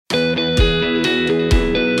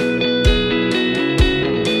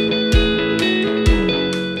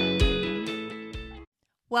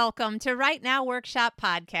Welcome to Write Now Workshop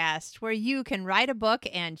Podcast, where you can write a book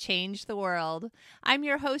and change the world. I'm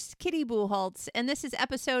your host, Kitty Buchholz, and this is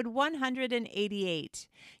episode 188,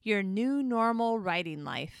 Your New Normal Writing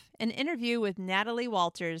Life, an interview with Natalie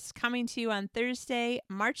Walters, coming to you on Thursday,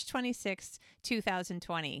 March 26,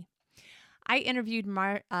 2020. I interviewed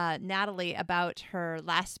Natalie about her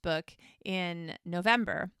last book in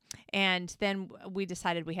November, and then we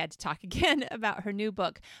decided we had to talk again about her new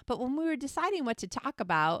book. But when we were deciding what to talk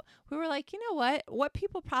about, we were like, you know what? What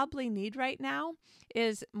people probably need right now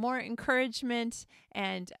is more encouragement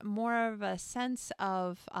and more of a sense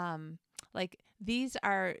of these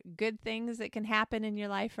are good things that can happen in your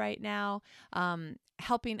life right now.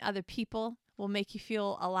 Helping other people will make you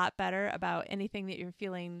feel a lot better about anything that you're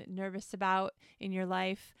feeling nervous about in your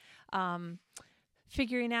life.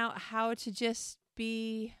 Figuring out how to just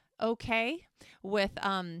be okay with,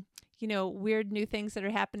 weird new things that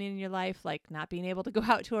are happening in your life, like not being able to go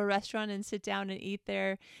out to a restaurant and sit down and eat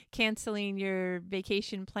there, canceling your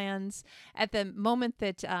vacation plans. At the moment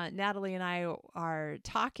that Natalie and I are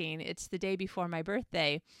talking, it's the day before my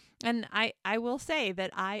birthday. And I will say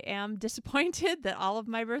that I am disappointed that all of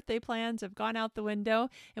my birthday plans have gone out the window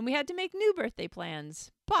and we had to make new birthday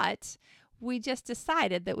plans. But we just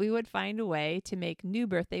decided that we would find a way to make new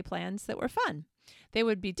birthday plans that were fun. They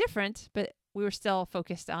would be different, but we were still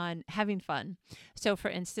focused on having fun. So, for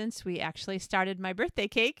instance, we actually started my birthday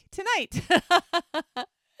cake tonight.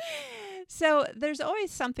 So there's always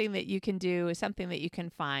something that you can do, something that you can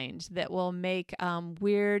find that will make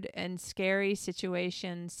weird and scary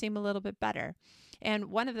situations seem a little bit better. And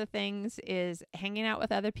one of the things is hanging out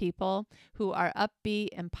with other people who are upbeat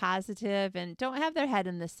and positive and don't have their head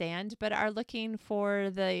in the sand, but are looking for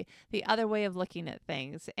the other way of looking at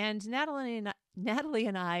things. And Natalie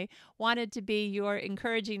and I wanted to be your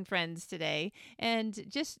encouraging friends today and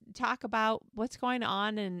just talk about what's going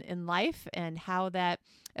on in life and how that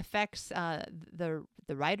affects the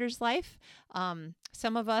writer's life.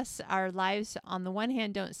 Some of us, our lives on the one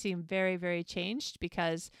hand don't seem very, very changed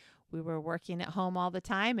because we were working at home all the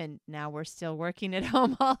time, and now we're still working at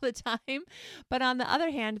home all the time. But on the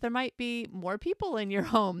other hand, there might be more people in your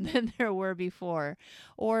home than there were before,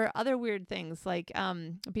 or other weird things like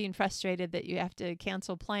being frustrated that you have to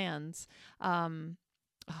cancel plans. 30th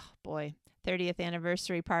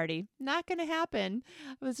anniversary party. Not going to happen.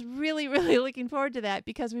 I was really, really looking forward to that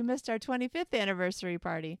because we missed our 25th anniversary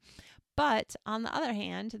party. But on the other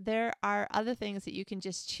hand, there are other things that you can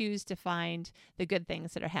just choose to find the good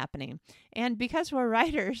things that are happening. And because we're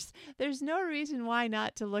writers, there's no reason why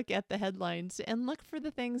not to look at the headlines and look for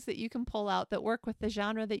the things that you can pull out that work with the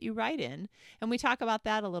genre that you write in. And we talk about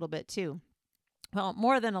that a little bit too. Well,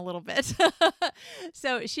 more than a little bit.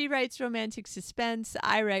 So she writes romantic suspense.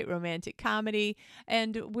 I write romantic comedy.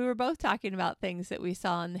 And we were both talking about things that we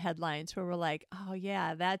saw in the headlines where we're like, oh,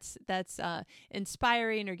 yeah, that's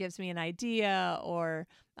inspiring or gives me an idea. Or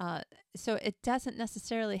so it doesn't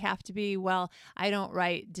necessarily have to be, well, I don't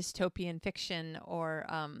write dystopian fiction or,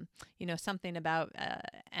 something about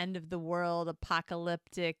end of the world,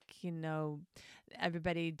 apocalyptic,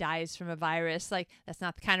 everybody dies from a virus. Like, that's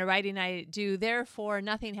not the kind of writing I do. Therefore,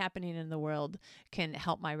 nothing happening in the world can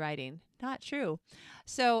help my writing. Not true.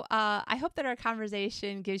 So I hope that our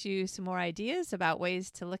conversation gives you some more ideas about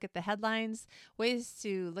ways to look at the headlines, ways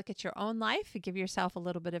to look at your own life and give yourself a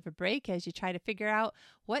little bit of a break as you try to figure out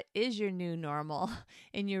what is your new normal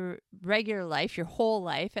in your regular life, your whole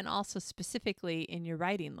life, and also specifically in your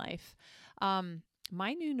writing life.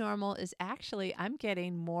 My new normal is actually I'm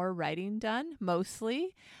getting more writing done,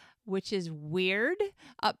 mostly, which is weird,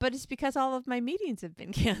 but it's because all of my meetings have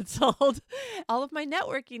been canceled. All of my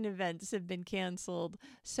networking events have been canceled.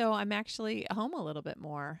 So I'm actually home a little bit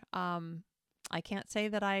more. I can't say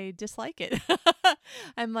that I dislike it.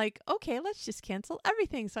 I'm like, okay, let's just cancel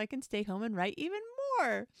everything so I can stay home and write even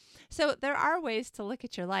more. So there are ways to look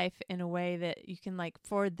at your life in a way that you can, like,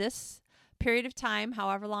 for this period of time,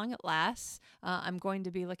 however long it lasts, I'm going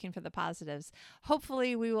to be looking for the positives.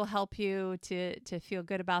 Hopefully we will help you to feel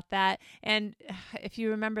good about that. And if you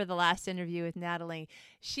remember the last interview with Natalie,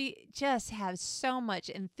 she just has so much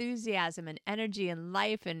enthusiasm and energy and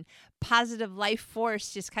life and positive life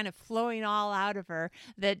force just kind of flowing all out of her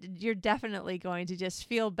that you're definitely going to just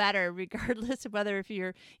feel better regardless of whether if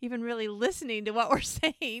you're even really listening to what we're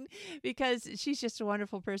saying, because she's just a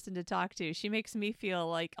wonderful person to talk to. She makes me feel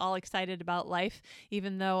like all excited about life,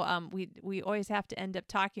 even though we always have to end up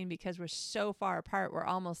talking because we're so far apart. We're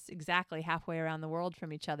almost exactly halfway around the world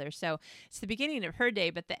from each other. So it's the beginning of her day,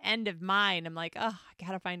 but the end of mine, I'm like, oh, I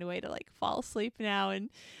gotta find a way to like fall asleep now and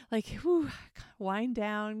like, wind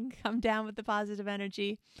down, come down with the positive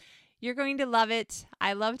energy. You're going to love it.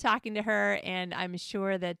 I love talking to her, and I'm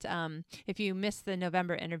sure that if you missed the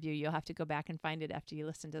November interview, you'll have to go back and find it after you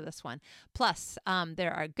listen to this one. Plus,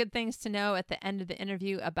 there are good things to know at the end of the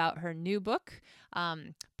interview about her new book,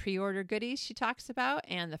 pre-order goodies she talks about,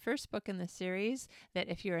 and the first book in the series that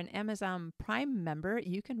if you're an Amazon Prime member,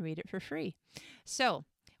 you can read it for free. So,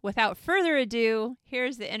 without further ado,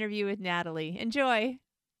 here's the interview with Natalie. Enjoy.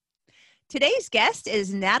 Today's guest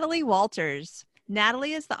is Natalie Walters.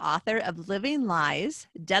 Natalie is the author of Living Lies,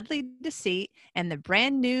 Deadly Deceit, and the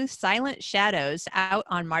brand new Silent Shadows, out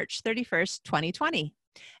on March 31st, 2020.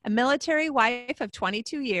 A military wife of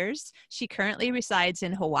 22 years, she currently resides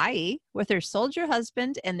in Hawaii with her soldier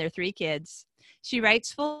husband and their 3 kids. She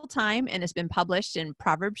writes full-time and has been published in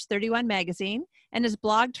Proverbs 31 magazine and has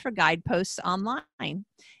blogged for Guideposts online.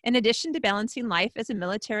 In addition to balancing life as a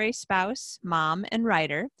military spouse, mom, and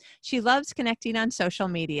writer, she loves connecting on social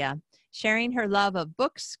media, sharing her love of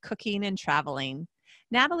books, cooking, and traveling.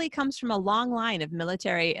 Natalie comes from a long line of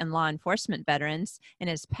military and law enforcement veterans and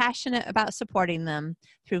is passionate about supporting them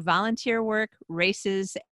through volunteer work,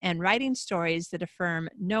 races, and writing stories that affirm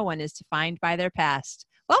no one is defined by their past.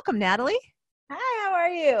 Welcome, Natalie. Hi, how are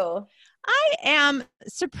you? I am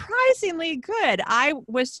surprisingly good. I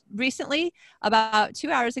was recently, about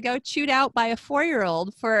 2 hours ago, chewed out by a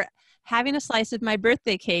 4-year-old for having a slice of my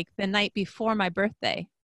birthday cake the night before my birthday.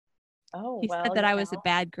 Oh, He said that I was a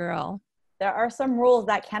bad girl. There are some rules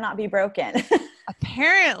that cannot be broken.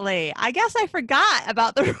 Apparently. I guess I forgot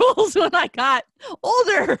about the rules when I got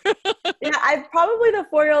older. Yeah, the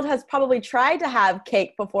 4-year-old has probably tried to have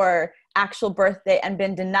cake before actual birthday and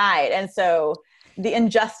been denied. And so the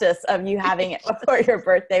injustice of you having it before your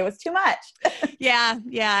birthday was too much. Yeah.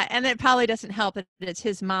 And it probably doesn't help that it's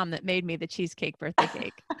his mom that made me the cheesecake birthday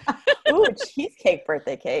cake. Ooh, cheesecake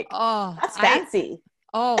birthday cake. Oh, that's fancy.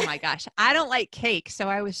 Oh my gosh. I don't like cake. So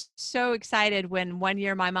I was so excited when one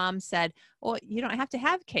year my mom said, well, you don't have to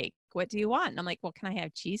have cake. What do you want? And I'm like, well, can I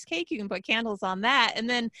have cheesecake? You can put candles on that. And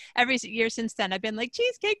then every year since then, I've been like,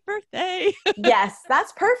 cheesecake birthday. Yes,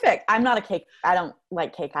 that's perfect. I don't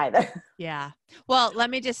like cake either. Yeah. Well, let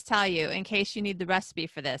me just tell you, in case you need the recipe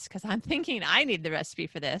for this, because I'm thinking I need the recipe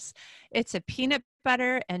for this. It's a peanut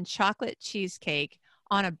butter and chocolate cheesecake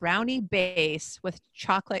on a brownie base with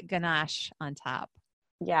chocolate ganache on top.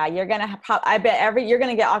 Yeah, you're going to you're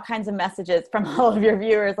going to get all kinds of messages from all of your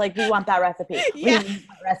viewers. Like, we want that recipe. Yeah. We need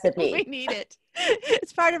that recipe. We need it.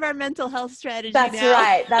 It's part of our mental health strategy. That's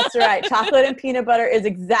right. Chocolate and peanut butter is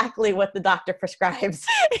exactly what the doctor prescribes.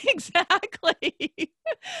 Exactly.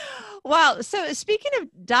 Wow. So speaking of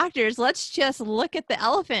doctors, let's just look at the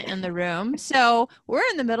elephant in the room. So we're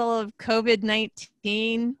in the middle of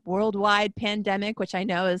COVID-19 worldwide pandemic, which I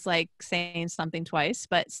know is like saying something twice,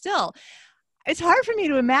 but still, it's hard for me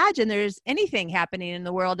to imagine there's anything happening in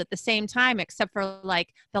the world at the same time, except for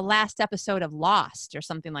like the last episode of Lost or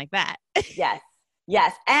something like that.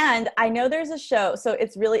 Yes. And I know there's a show, so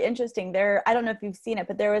it's really interesting. I don't know if you've seen it,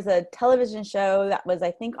 but there was a television show that was,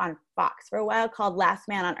 I think, on Fox for a while called Last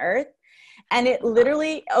Man on Earth. And it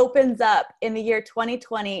literally opens up in the year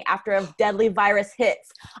 2020 after a deadly virus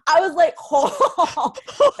hits. I was like, oh,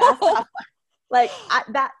 that's not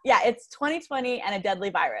it's 2020 and a deadly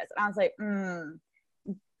virus. And I was like,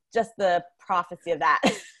 just the prophecy of that.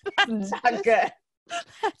 Not good.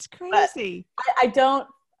 That's crazy.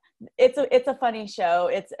 It's a funny show.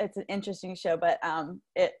 It's an interesting show, but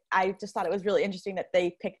I just thought it was really interesting that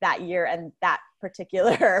they picked that year and that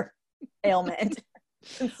particular ailment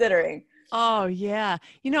considering. Oh yeah.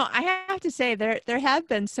 I have to say there have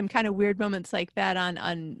been some kind of weird moments like that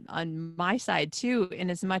on my side too, in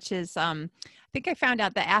as much as I think I found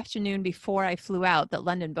out the afternoon before I flew out that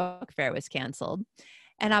London Book Fair was canceled.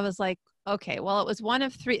 And I was like, okay, well, it was one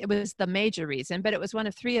of 3, it was the major reason, but it was one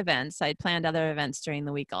of 3 events. I'd planned other events during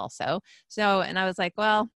the week also. So, and I was like,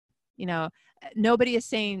 well, nobody is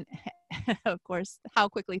saying, of course, how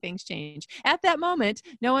quickly things change. At that moment,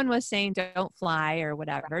 no one was saying don't fly or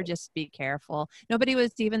whatever, right. Just be careful. Nobody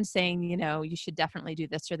was even saying, you should definitely do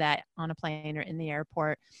this or that on a plane or in the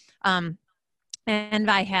airport. And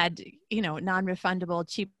I had, non-refundable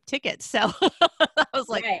cheap tickets. So I was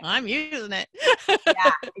like, right. I'm using it.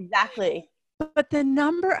 Yeah, exactly. But the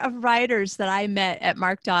number of writers that I met at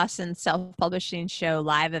Mark Dawson's self-publishing show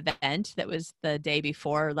live event that was the day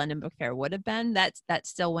before London Book Fair would have been, that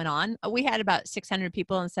still went on. We had about 600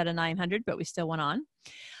 people instead of 900, but we still went on.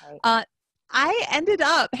 Right. I ended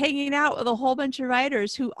up hanging out with a whole bunch of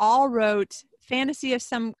writers who all wrote fantasy of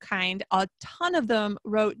some kind. A ton of them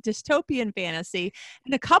wrote dystopian fantasy,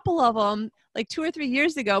 and a couple of them, like 2 or 3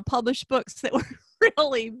 years ago, published books that were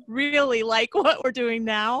really, really like what we're doing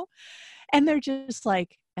now. And they're just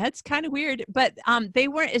like, That's kind of weird, but they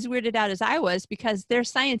weren't as weirded out as I was because they're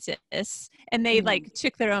scientists and they like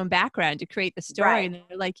took their own background to create the story. Right. And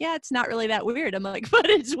they're like, yeah, it's not really that weird. I'm like, but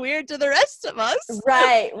it's weird to the rest of us.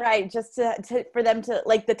 Right. Just to for them to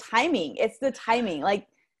like the timing. It's the timing. Like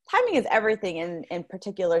timing is everything in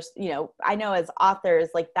particular. You know, I know as authors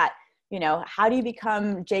like that, you know, how do you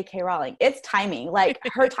become J.K. Rowling? It's timing, like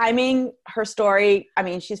her timing, her story. I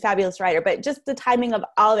mean, she's a fabulous writer, but just the timing of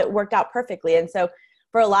all of it worked out perfectly. And so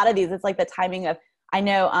for a lot of these, it's like the timing of, I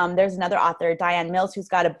know there's another author, Diane Mills, who's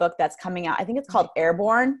got a book that's coming out. I think it's called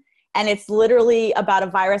Airborne. And it's literally about a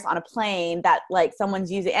virus on a plane that like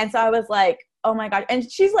someone's using. And so I was like, oh my God.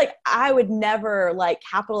 And she's like, I would never like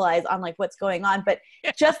capitalize on like what's going on, but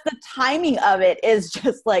just the timing of it is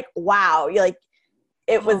just like, wow. You're like,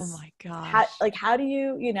 it was, oh my gosh. how do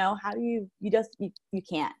you, you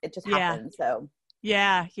can't, it just happens. So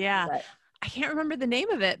yeah. But, I can't remember the name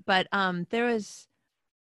of it, but there was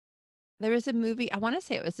a movie, I want to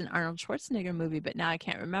say it was an Arnold Schwarzenegger movie, but now I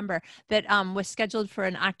can't remember, that was scheduled for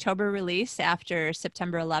an October release after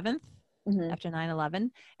September 11th, after 9/11.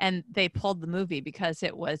 And they pulled the movie because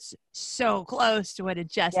it was so close to what had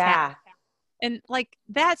just happened. And like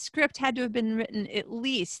that script had to have been written at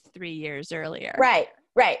least 3 years earlier. Right.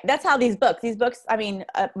 That's how these books, I mean,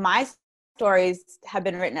 my stories have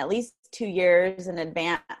been written at least 2 years in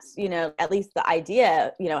advance, you know, at least the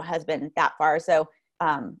idea, you know, has been that far. So,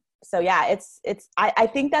 yeah, I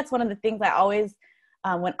think that's one of the things I always,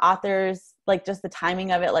 when authors, like just the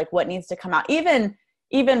timing of it, like what needs to come out,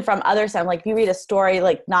 even from other side, like if you read a story,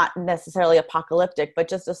 like not necessarily apocalyptic, but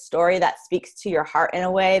just a story that speaks to your heart in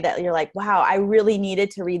a way that you're like, wow, I really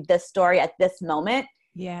needed to read this story at this moment.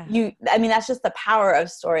 Yeah. I mean, that's just the power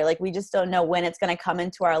of story. Like we just don't know when it's going to come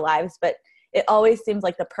into our lives, but it always seems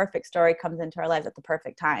like the perfect story comes into our lives at the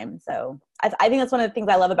perfect time. So I think that's one of the things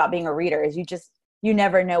I love about being a reader is you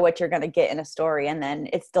never know what you're going to get in a story. And then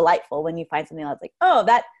it's delightful when you find something that's like, oh,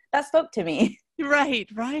 that spoke to me. Right.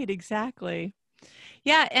 Exactly.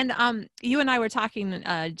 Yeah. And you and I were talking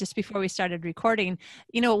just before we started recording,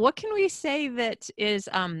 you know, what can we say that is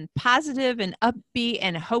positive and upbeat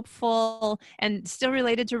and hopeful and still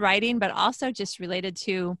related to writing, but also just related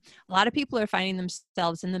to a lot of people are finding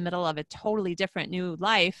themselves in the middle of a totally different new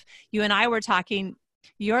life. You and I were talking,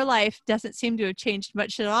 your life doesn't seem to have changed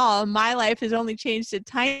much at all. My life has only changed a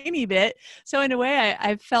tiny bit. So in a way,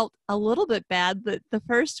 I felt a little bit bad that the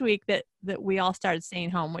first week that we all started staying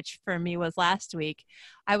home, which for me was last week,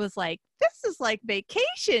 I was like, this is like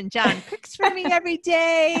vacation. John cooks for me every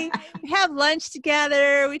day. We have lunch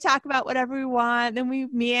together. We talk about whatever we want. Then we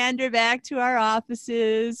meander back to our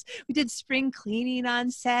offices. We did spring cleaning on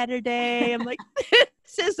Saturday. I'm like,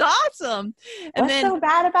 this is awesome. And What's so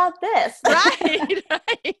bad about this?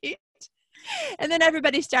 Right. And then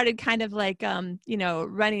everybody started kind of like, you know,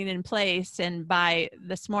 running in place. And by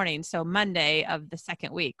this morning, so Monday of the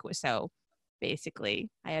second week, so basically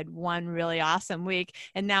I had one really awesome week.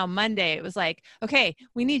 And now Monday it was like, okay,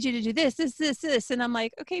 we need you to do this. And I'm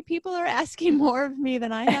like, okay, people are asking more of me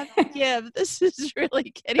than I have to give. This is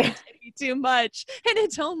really getting to be too much. And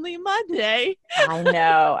it's only Monday. I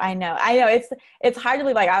know. It's hard to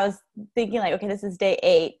believe. Like I was thinking like, okay, this is day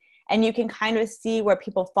 8. And you can kind of see where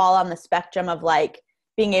people fall on the spectrum of like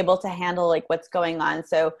being able to handle like what's going on.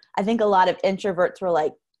 So I think a lot of introverts were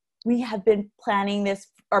like, we have been planning this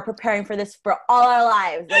or preparing for this for all our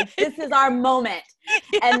lives. Like this is our moment.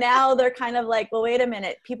 Yeah. And now they're kind of like, well, wait a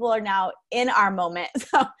minute. People are now in our moment.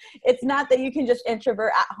 So it's not that you can just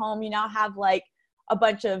introvert at home. You now have like a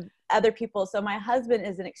bunch of other people. So my husband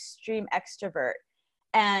is an extreme extrovert.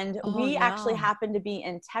 And we actually happened to be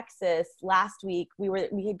in Texas last week. We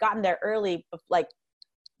had gotten there early, like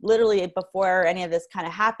literally before any of this kind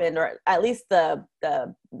of happened, or at least the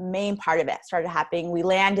main part of it started happening. We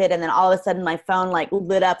landed and then all of a sudden my phone like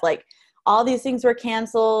lit up, like all these things were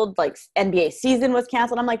canceled, like NBA season was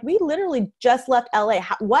canceled. I'm like, we literally just left LA.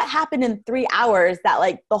 What happened in 3 hours that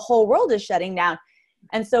like the whole world is shutting down?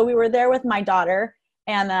 And so we were there with my daughter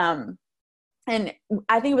and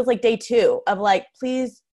I think it was like day 2 of like,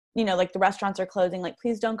 please, you know, like the restaurants are closing, like,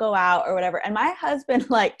 please don't go out or whatever. And my husband,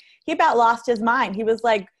 like, he about lost his mind. He was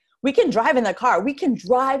like, we can drive in the car. We can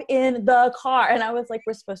drive in the car. And I was like,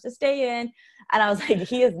 we're supposed to stay in. And I was like,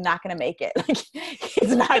 he is not going to make it. Like,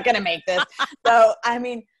 he's not going to make this. So, I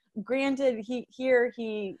mean, granted, you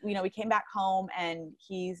know, we came back home and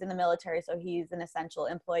he's in the military, so he's an essential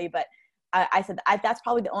employee. But I said, that's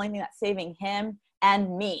probably the only thing that's saving him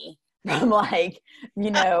and me from like,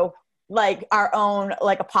 you know, like our own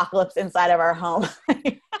like apocalypse inside of our home.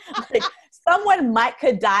 Like someone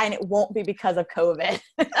could die and it won't be because of COVID.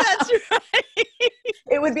 That's right.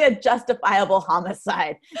 It would be a justifiable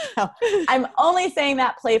homicide. So I'm only saying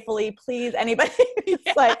that playfully. Please, anybody who's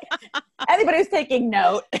anybody who's taking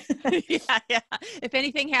note. Yeah. If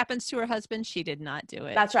anything happens to her husband, she did not do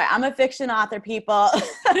it. That's right. I'm a fiction author, people.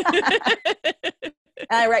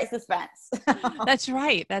 And I write suspense. That's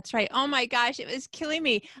right. Oh my gosh, it was killing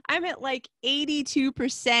me. I'm at like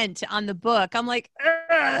 82% on the book. I'm like,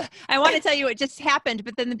 ugh. I want to tell you what just happened,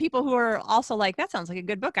 but then the people who are also like, that sounds like a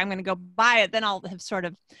good book, I'm going to go buy it. Then I'll have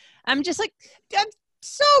I'm just like, I'm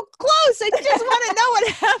so close. I just want to know what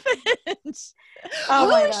happened.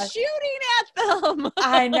 Oh Who's shooting at them?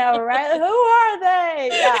 I know, right? Who are they?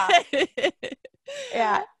 Yeah.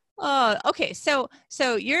 Yeah. Oh, okay. So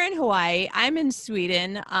you're in Hawaii. I'm in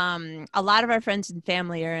Sweden. A lot of our friends and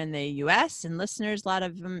family are in the U.S. and listeners, a lot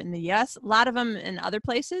of them in the U.S., a lot of them in other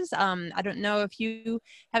places. I don't know if you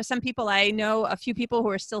have some people. I know a few people who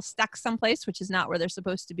are still stuck someplace, which is not where they're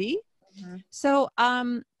supposed to be. Mm-hmm. So,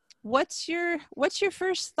 what's your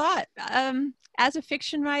first thought? As a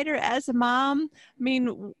fiction writer, as a mom, I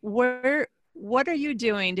mean, what are you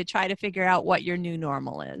doing to try to figure out what your new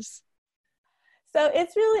normal is? So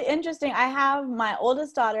it's really interesting. I have my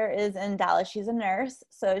oldest daughter is in Dallas. She's a nurse,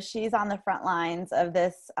 so she's on the front lines of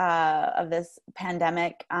this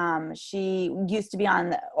pandemic. She used to be on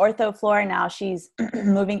the ortho floor. Now she's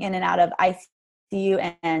moving in and out of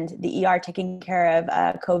ICU and the ER, taking care of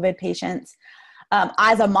COVID patients.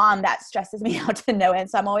 As a mom, that stresses me out to no end.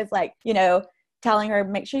 So I'm always like, telling her,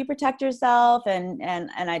 make sure you protect yourself. And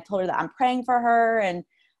I told her that I'm praying for her. And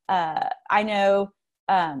I know.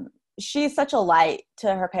 She's such a light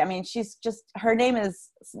to her. I mean, her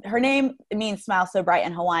name means smile so bright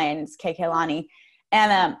in Hawaiian. It's Kekeilani.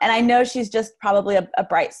 And I know she's just probably a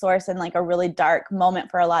bright source in like a really dark moment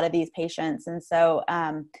for a lot of these patients. And so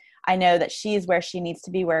I know that she's where she needs to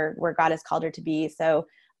be, where God has called her to be. So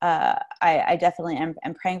I definitely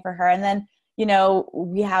am praying for her. And then,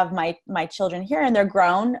 we have my children here, and they're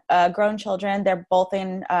grown children. They're both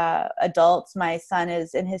in adults. My son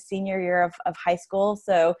is in his senior year of high school.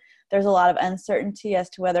 So there's a lot of uncertainty as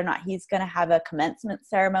to whether or not he's going to have a commencement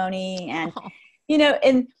ceremony. And,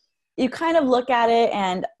 and you kind of look at it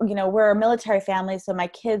and, we're a military family. So my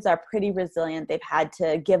kids are pretty resilient. They've had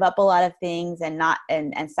to give up a lot of things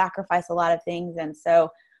and sacrifice a lot of things. And so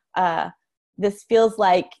this feels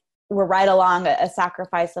like we're right along a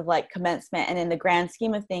sacrifice of like commencement. And in the grand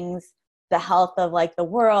scheme of things, the health of like the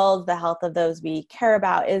world, the health of those we care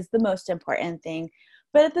about is the most important thing.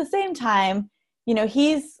 But at the same time,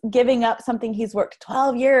 he's giving up something he's worked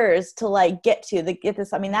 12 years to like get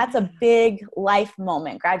this. I mean, that's a big life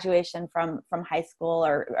moment, graduation from high school,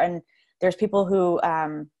 and there's people who,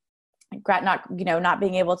 not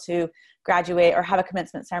being able to graduate or have a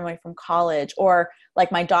commencement ceremony from college, or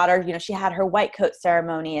like my daughter, she had her white coat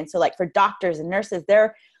ceremony. And so like for doctors and nurses,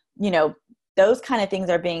 they're, those kind of things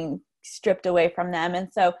are being stripped away from them. And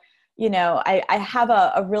so, I have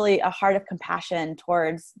a heart of compassion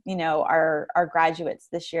towards, our graduates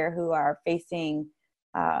this year who are facing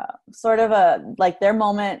sort of their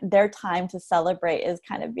moment, their time to celebrate is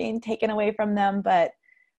kind of being taken away from them. But,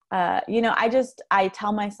 I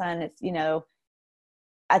tell my son, it's,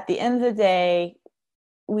 at the end of the day,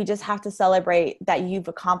 we just have to celebrate that you've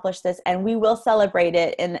accomplished this, and we will celebrate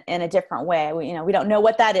it in a different way. We don't know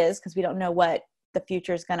what that is, because we don't know what the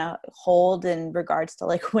future is going to hold in regards to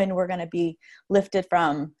like when we're going to be lifted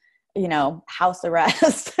from, house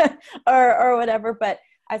arrest or whatever. But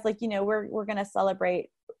I was like, we're going to celebrate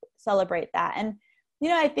that. And,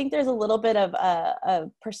 I think there's a little bit of a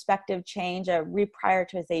perspective change, a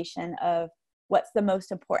reprioritization of what's the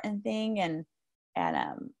most important thing. And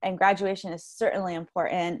graduation is certainly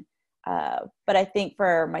important. But I think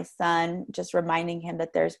for my son, just reminding him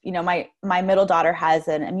that there's, my middle daughter has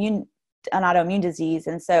an autoimmune disease.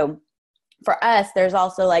 And so for us, there's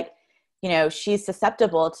also like, she's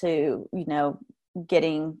susceptible to,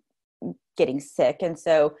 getting sick. And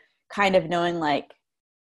so kind of knowing like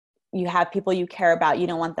you have people you care about, you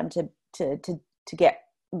don't want them to get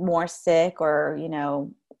more sick or,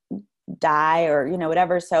 die or,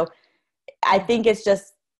 whatever. So I think it's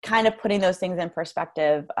just kind of putting those things in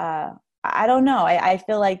perspective. I don't know. I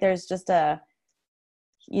feel like there's just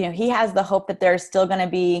he has the hope that there's still going to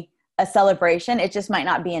be a celebration. It just might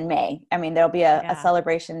not be in May. I mean, there'll be a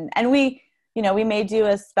celebration, and we may do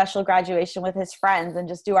a special graduation with his friends and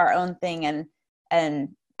just do our own thing.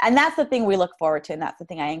 And that's the thing we look forward to. And that's the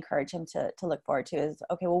thing I encourage him to look forward to is,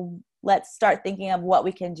 okay, well, let's start thinking of what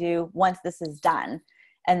we can do once this is done.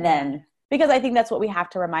 And then, because I think that's what we have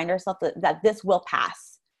to remind ourselves that this will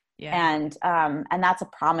pass. Yeah. And that's a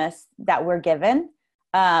promise that we're given.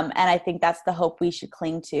 And I think that's the hope we should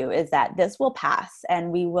cling to, is that this will pass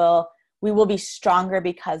and we will be stronger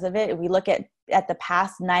because of it. If we look at the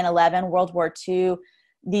past, 9/11, World War II,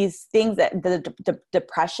 these things, that the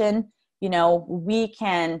depression, you know, we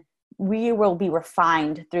will be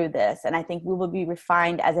refined through this. And I think we will be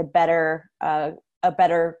refined as a better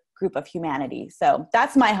group of humanity. So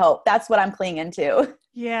that's my hope. That's what I'm clinging to.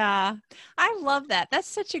 Yeah, I love that. That's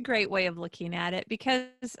such a great way of looking at it,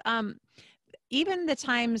 because even the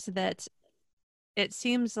times that it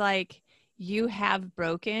seems like you have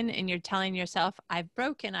broken and you're telling yourself, I've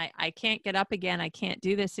broken, I can't get up again, I can't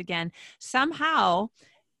do this again. Somehow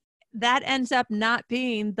that ends up not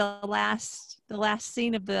being the last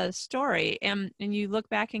scene of the story. And you look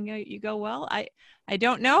back and you go, well, I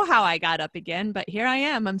don't know how I got up again, but here I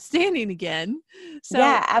am, I'm standing again. So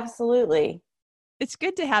yeah, absolutely. it's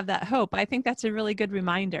good to have that hope. I think that's a really good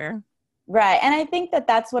reminder. Right. And I think that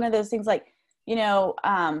that's one of those things, like, you know,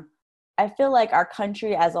 I feel like our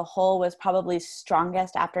country as a whole was probably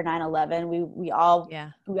strongest after 9/11. We all,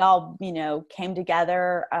 you know, came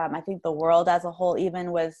together. I think the world as a whole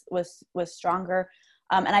even was stronger.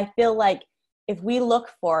 And I feel like if we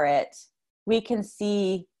look for it, we can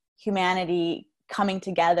see humanity coming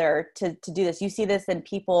together to do this. You see this in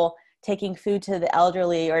people taking food to the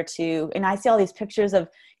elderly, and I see all these pictures of,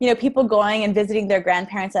 you know, people going and visiting their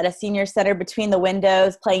grandparents at a senior center between the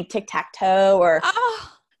windows, playing tic-tac-toe or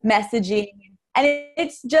messaging. And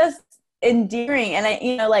it's just endearing. And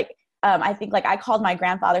I think, like, I called my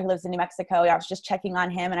grandfather who lives in New Mexico. I was just checking on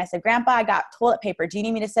him and I said, Grandpa, I got toilet paper. Do you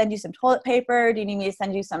need me to send you some toilet paper? Do you need me to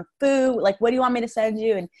send you some food? Like, what do you want me to send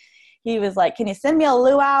you? And he was like, can you send me a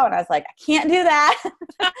luau? And I was like, I can't do that.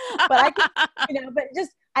 But I can, you know, but just,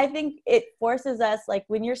 I think it forces us, like,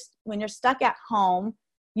 when you're stuck at home,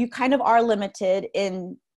 you kind of are limited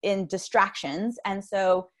in distractions. And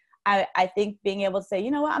so I think being able to say, you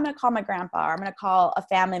know what, I'm going to call my grandpa, or I'm going to call a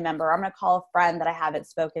family member, or I'm going to call a friend that I haven't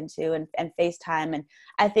spoken to, and FaceTime. And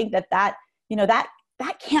I think that, you know, that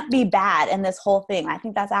can't be bad in this whole thing. I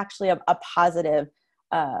think that's actually a positive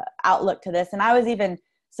outlook to this. And I was even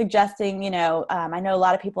suggesting, you know, I know a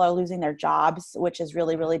lot of people are losing their jobs, which is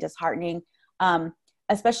really, really disheartening,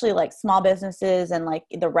 especially like small businesses and like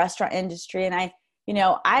the restaurant industry. And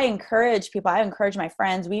I encourage people, I encourage my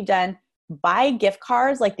friends, we've done buy gift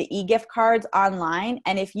cards, like the e-gift cards online.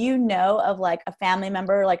 And if you know of like a family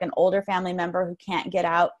member, like an older family member who can't get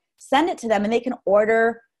out, send it to them and they can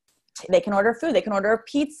order food, they can order a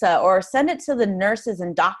pizza, or send it to the nurses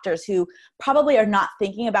and doctors who probably are not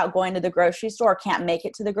thinking about going to the grocery store or can't make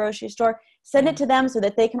it to the grocery store. Send it to them so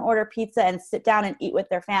that they can order pizza and sit down and eat with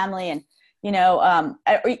their family. And, you know,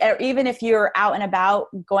 or even if you're out and about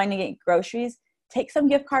going to get groceries, take some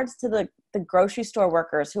gift cards to the grocery store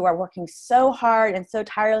workers who are working so hard and so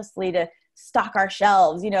tirelessly to stock our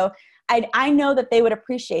shelves. You know, I know that they would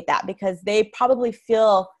appreciate that, because they probably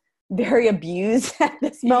feel very abused at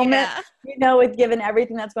this moment, you know, with given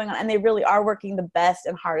everything that's going on, and they really are working the best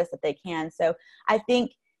and hardest that they can. So I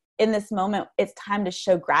think in this moment, it's time to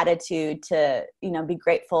show gratitude, to, you know, be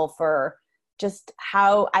grateful for just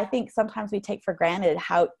how, I think sometimes we take for granted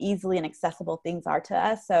how easily and accessible things are to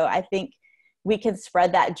us. So I think we can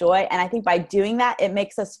spread that joy. And I think by doing that, it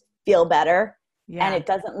makes us feel better. Yeah. And it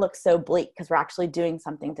doesn't look so bleak, because we're actually doing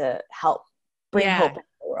something to help bring hope into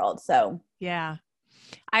the world. So, yeah.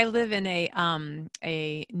 I live in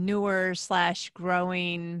a newer /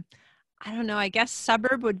 growing, I don't know, I guess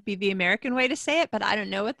suburb would be the American way to say it, but I don't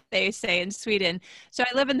know what they say in Sweden. So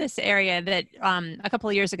I live in this area that a couple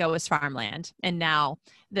of years ago was farmland. And now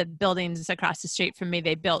the buildings across the street from me,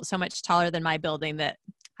 they built so much taller than my building that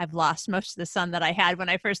I've lost most of the sun that I had when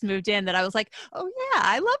I first moved in, that I was like, oh yeah,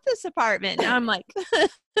 I love this apartment. Now I'm like,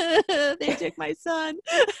 they took my son.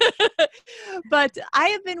 But I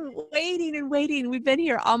have been waiting and waiting. We've been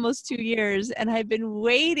here almost 2 years, and I've been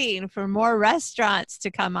waiting for more restaurants to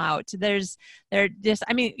come out. You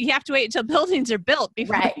have to wait until buildings are built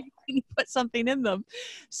before you can put something in them.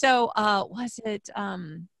 So was it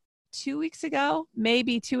 2 weeks ago,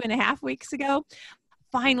 maybe 2.5 weeks ago?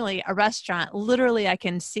 Finally, a restaurant, literally I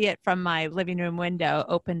can see it from my living room window,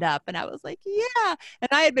 opened up, and I was like, yeah. And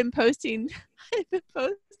I had been posting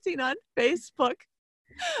on Facebook.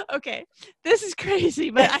 Okay, this is crazy,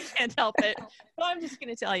 but I can't help it. But I'm just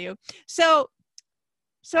going to tell you. So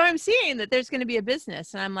I'm seeing that there's going to be a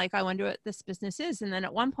business, and I'm like, I wonder what this business is. And then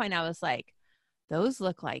at one point I was like, those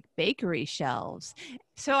look like bakery shelves.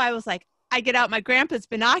 So I was like, I get out my grandpa's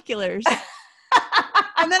binoculars.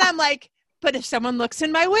 And then I'm like, but if someone looks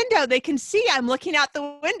in my window, they can see I'm looking out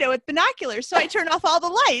the window with binoculars. So I turn off all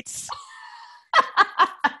the lights.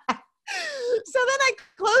 So then I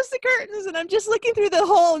close the curtains and I'm just looking through the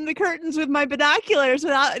hole in the curtains with my binoculars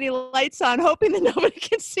without any lights on, hoping that nobody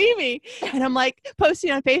can see me. And I'm like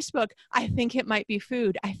posting on Facebook, I think it might be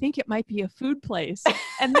food. I think it might be a food place.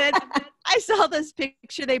 And then I saw this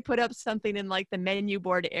picture. They put up something in like the menu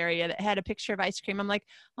board area that had a picture of ice cream. I'm like,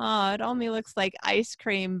 oh, it only looks like ice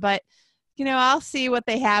cream, but I'll see what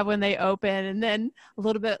they have when they open. And then a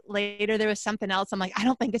little bit later, there was something else. I'm like, I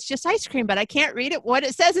don't think it's just ice cream, but I can't read what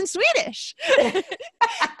it says in Swedish.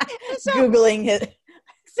 So, Googling it.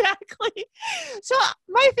 Exactly. So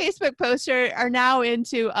my Facebook posts are now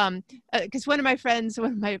into, because one of my friends,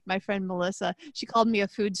 my friend Melissa, she called me a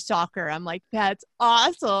food stalker. I'm like, that's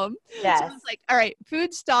awesome. Yes. So I was like, all right,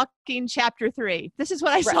 food stalking chapter 3. This is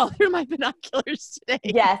what I saw through my binoculars today.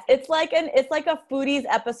 Yes. It's like a Foodies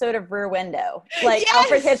episode of Rear Window. Like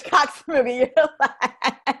Alfred Hitchcock's movie. You're like,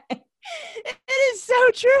 it is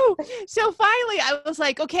so true. So finally I was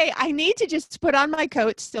like, okay, I need to just put on my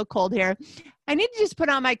coat. It's still cold here. I need to just put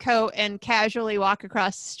on my coat and casually walk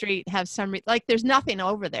across the street and have like there's nothing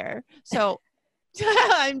over there. So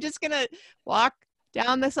I'm just going to walk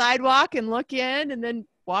down the sidewalk and look in and then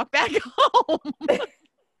walk back home.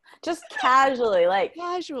 Just casually, like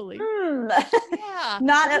casually. Yeah.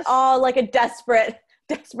 Not at all like a desperate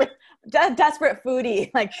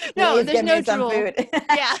foodie. Like, no, there's no some food.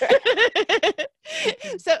 Yeah.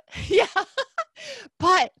 So, yeah.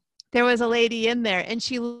 But there was a lady in there and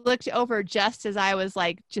she looked over just as I was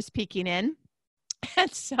like just peeking in. And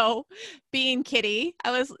so being Kitty,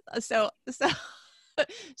 I was so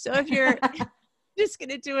if you're just going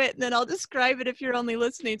to do it and then I'll describe it if you're only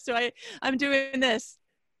listening. So I'm doing this.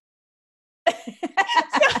 So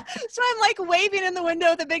I'm like waving in the window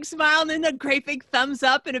with a big smile and then a great big thumbs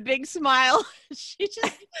up and a big smile. She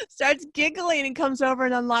just starts giggling and comes over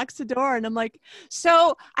and unlocks the door. And I'm like,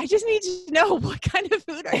 so I just need to know, what kind of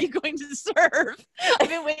food are you going to serve? I've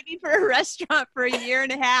been waiting for a restaurant for 1.5 years.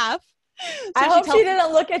 So I hope she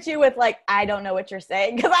didn't look at you with like, I don't know what you're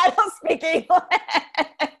saying because I don't speak English.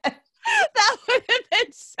 That would have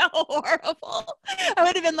been so horrible. I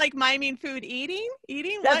would have been like miming food, eating.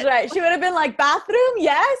 That's right. She would have been like, bathroom,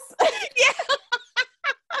 yes. Yeah.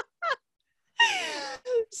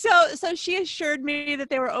 So she assured me that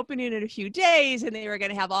they were opening in a few days and they were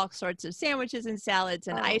going to have all sorts of sandwiches and salads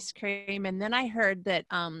and ice cream. And then I heard that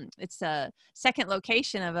it's a second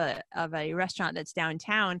location of a restaurant that's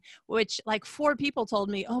downtown, which like 4 people told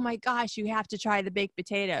me, oh my gosh, you have to try the baked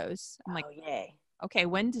potatoes. I'm like, yay. Okay,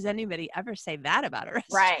 when does anybody ever say that about a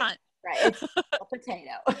restaurant? Right. It's a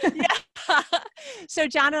potato. Yeah. So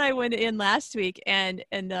John and I went in last week and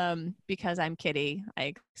because I'm Kitty,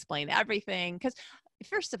 I explained everything. Because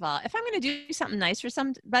first of all, if I'm going to do something nice for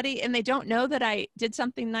somebody and they don't know that I did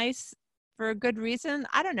something nice for a good reason,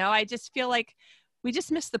 I don't know. I just feel like we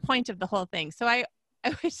just missed the point of the whole thing. So I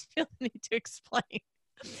always feel the need to explain.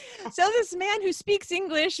 So this man who speaks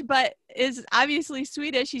English but is obviously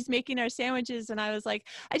Swedish, he's making our sandwiches, and I was like,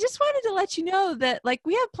 I just wanted to let you know that like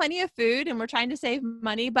we have plenty of food and we're trying to save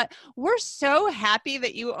money, but we're so happy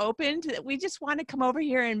that you opened that we just want to come over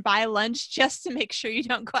here and buy lunch just to make sure you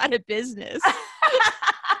don't go out of business.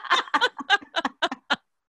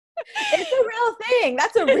 It's a real thing.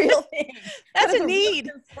 That's a real thing. That's a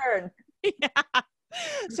need. Concern. Yeah.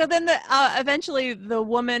 So then eventually the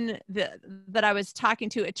woman that I was talking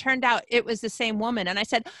to, it turned out it was the same woman. And I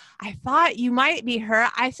said, I thought you might be her.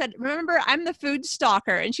 I said, remember, I'm the food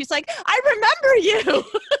stalker. And she's like, I remember you.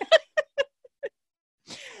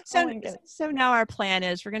 So now our plan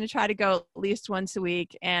is we're going to try to go at least once a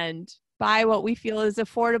week and buy what we feel is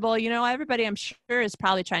affordable. Everybody I'm sure is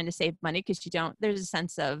probably trying to save money because there's a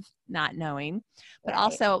sense of not knowing, but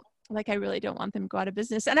also like, I really don't want them to go out of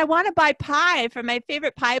business. And I want to buy pie from my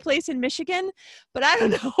favorite pie place in Michigan, but I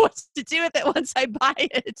don't know what to do with it once I buy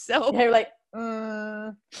it. So you're like,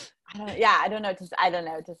 I don't know to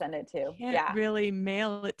send it to. Can't really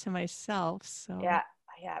mail it to myself. So yeah.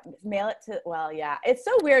 Mail it to, it's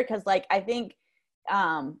so weird. Cause like, I think,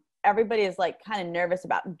 everybody is like kind of nervous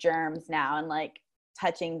about germs now and like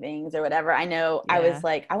touching things or whatever. I know. Yeah. I was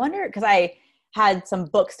like, I wonder, cause I had some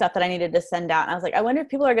book stuff that I needed to send out. And I was like, I wonder if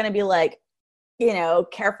people are going to be like,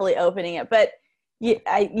 carefully opening it. But you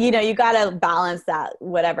got to balance that,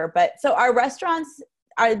 whatever. But so are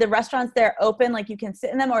the restaurants there open? Like you can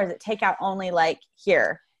sit in them, or is it takeout only like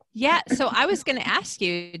here? Yeah. So I was going to ask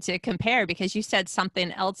you to compare because you said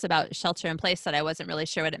something else about shelter in place that I wasn't really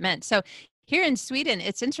sure what it meant. So here in Sweden,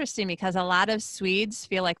 it's interesting because a lot of Swedes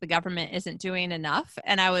feel like the government isn't doing enough.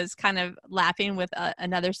 And I was kind of laughing with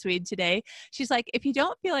another Swede today. She's like, if you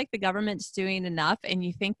don't feel like the government's doing enough and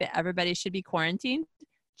you think that everybody should be quarantined,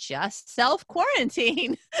 just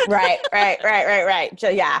self-quarantine. Right.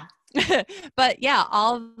 Yeah. But yeah,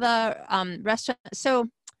 all the restaurants. So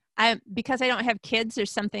because I don't have kids,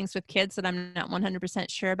 there's some things with kids that I'm not 100%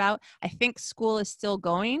 sure about. I think school is still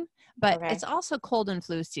going, but Okay. it's also cold and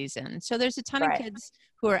flu season. So there's a ton of Right. kids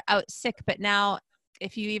who are out sick, but now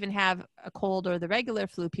if you even have a cold or the regular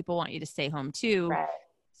flu, people want you to stay home too. Right.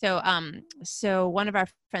 So one of our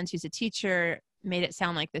friends who's a teacher made it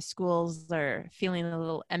sound like the schools are feeling a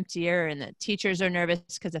little emptier and the teachers are nervous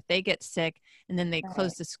because if they get sick and then they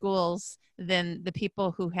close the schools, then the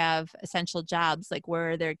people who have essential jobs, like where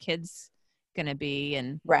are their kids going to be?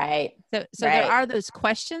 And Right. so there are those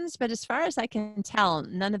questions, but as far as I can tell,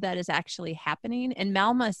 none of that is actually happening. And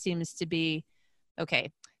Malma seems to be,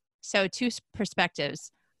 okay, so two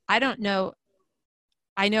perspectives. I don't know.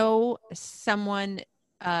 I know someone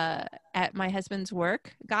at my husband's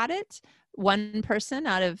work got it. One person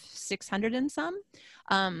out of 600 and some.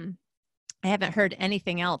 I haven't heard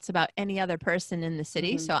anything else about any other person in the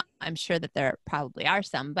city. Mm-hmm. So I'm sure that there probably are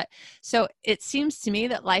some, but so it seems to me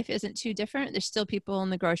that life isn't too different. There's still people in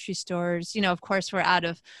the grocery stores. You know, of course we're out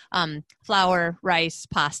of flour, rice,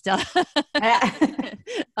 pasta,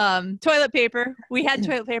 toilet paper. We had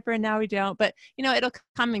toilet paper and now we don't, but you know, it'll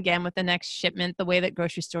come again with the next shipment, the way that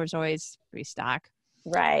grocery stores always restock.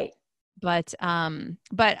 Right. But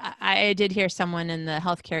I did hear someone in the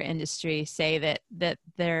healthcare industry say that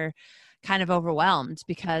they're kind of overwhelmed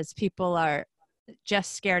because people are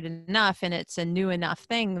just scared enough and it's a new enough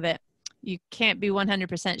thing that you can't be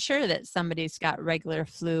 100% sure that somebody's got regular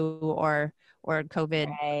flu or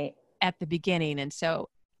COVID at the beginning. And so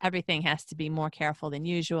everything has to be more careful than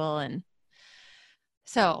usual. And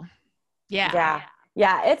so, yeah.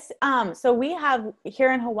 It's so we have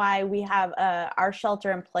here in Hawaii, we have our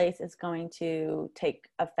shelter in place is going to take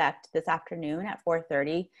effect this afternoon at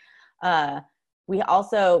 4:30. We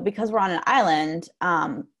also, because we're on an island,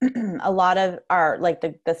 a lot of our, like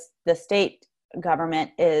the state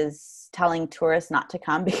government is telling tourists not to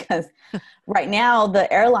come because right now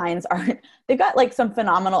the airlines they've got like some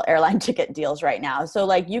phenomenal airline ticket deals right now. So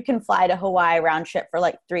like you can fly to Hawaii round trip for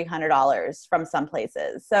like $300 from some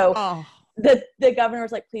places. So the governor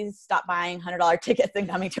was like, please stop buying $100 tickets and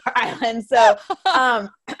coming to our island. So,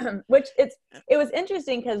 which it was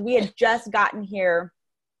interesting because we had just gotten here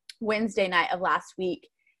Wednesday night of last week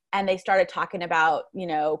and they started talking about, you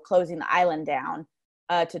know, closing the island down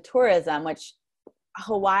to tourism, which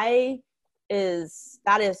Hawaii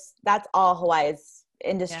that's all Hawaii's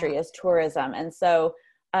industry is tourism. And so,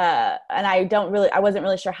 and I wasn't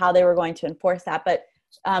really sure how they were going to enforce that, but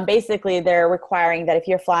basically they're requiring that if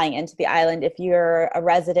you're flying into the island, if you're a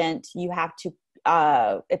resident, you have to,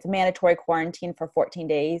 it's mandatory quarantine for 14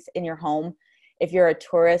 days in your home. If you're a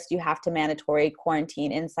tourist, you have to mandatory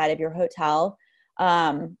quarantine inside of your hotel.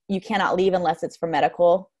 You cannot leave unless it's for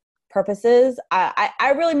medical purposes.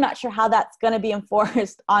 I really am not sure how that's going to be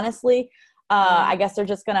enforced, honestly. I guess they're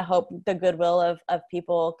just going to hope the goodwill of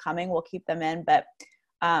people coming will keep them in. But,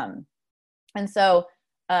 and so,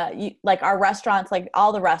 like our restaurants, like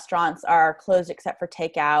all the restaurants are closed except for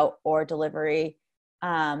takeout or delivery.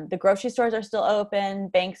 The grocery stores are still open.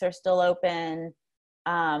 Banks are still open.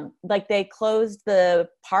 Like they closed the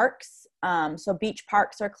parks. So beach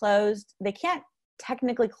parks are closed. They can't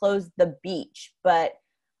technically close the beach, but,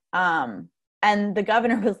 and the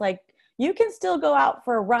governor was like, you can still go out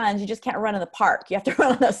for runs. You just can't run in the park. You have to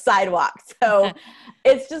run on the sidewalk. So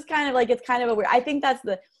it's just kind of like, it's kind of a weird, I think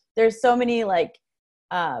there's so many like,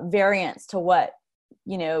 variants to what,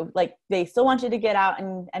 you know, like they still want you to get out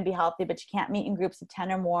and be healthy, but you can't meet in groups of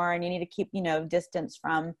 10 or more. And you need to keep, you know, distance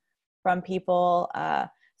from people.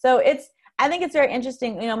 So I think it's very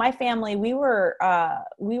interesting. You know, my family, we were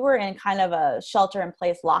in kind of a shelter in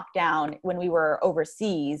place lockdown when we were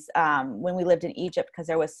overseas, when we lived in Egypt, because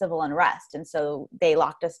there was civil unrest. And so they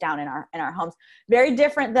locked us down in our homes. Very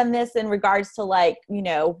different than this in regards to like, you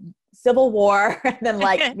know, civil war than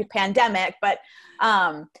like the pandemic. But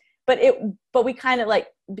we kind of like,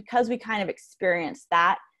 because we kind of experienced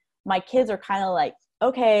that, my kids are kind of like,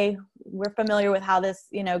 okay, we're familiar with how this,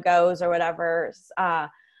 you know, goes or whatever.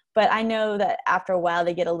 But I know that after a while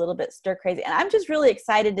they get a little bit stir crazy. And I'm just really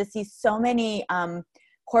excited to see so many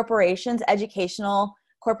corporations, educational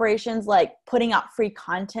corporations, like putting out free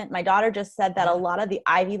content. My daughter just said that a lot of the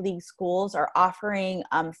Ivy League schools are offering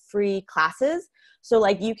free classes. So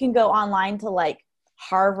like you can go online to like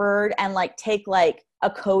Harvard and like take like a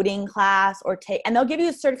coding class and they'll give you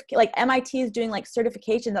a certificate, like MIT is doing like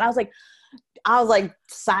certifications. And I was like,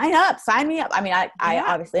 sign me up. I mean, I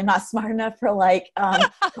obviously am not smart enough for like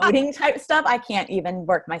coding type stuff. I can't even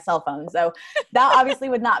work my cell phone. So that obviously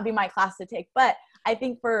would not be my class to take, but I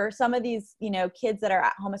think for some of these, kids that are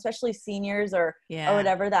at home, especially seniors or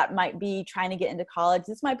whatever that might be trying to get into college,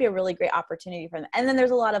 this might be a really great opportunity for them. And then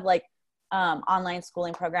there's a lot of like online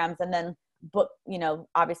schooling programs, and then book,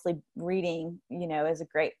 obviously reading,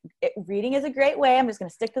 reading is a great way. I'm just going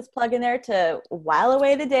to stick this plug in there to while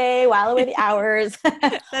away the day, while away the hours.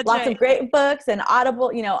 Lots of great books and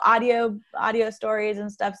audible, audio stories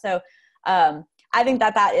and stuff. So I think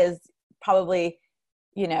that is probably,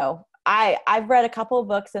 I've read a couple of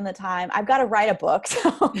books in the time. I've got to write a book.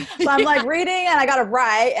 So I'm like reading and I got to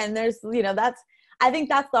write. And there's, I think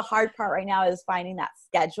that's the hard part right now, is finding that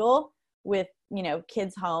schedule with,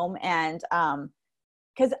 kids home. And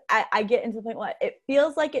because I get into the point where it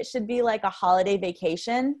feels like it should be like a holiday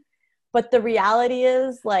vacation, but the reality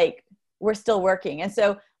is like we're still working. And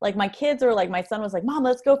so like my kids are like, my son was like, Mom,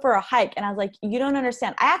 let's go for a hike. And I was like, you don't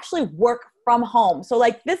understand. I actually work from home. So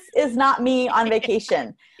like, this is not me on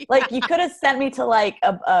vacation. Like you could have sent me to like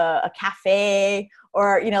a cafe,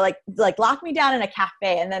 or, like lock me down in a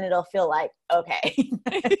cafe and then it'll feel like, okay.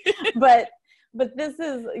 But this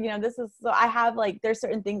is, so I have like, there's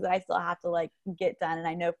certain things that I still have to like get done. And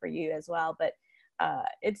I know for you as well, but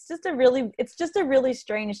it's just a really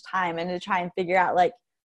strange time, and to try and figure out like,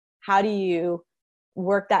 how do you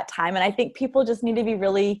work that time? And I think people just need to be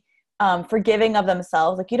really forgiving of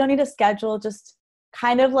themselves. Like you don't need to schedule, just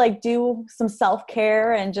kind of like do some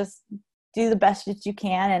self-care and just do the best that you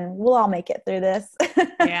can, and we'll all make it through this.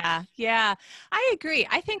 Yeah. I agree.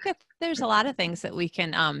 I think that there's a lot of things that we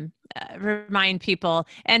can remind people.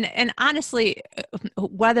 And honestly,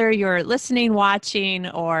 whether you're listening, watching,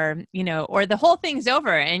 or, or the whole thing's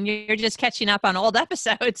over and you're just catching up on old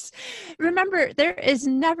episodes, remember, there is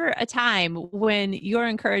never a time when your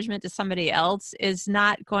encouragement to somebody else is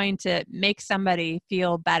not going to make somebody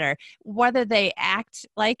feel better, whether they act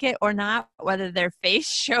like it or not, whether their face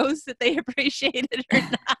shows that they appreciate it or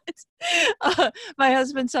not. My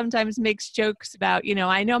husband sometimes makes jokes about,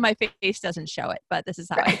 I know my face doesn't show it, but this is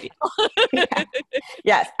how I feel. Yeah.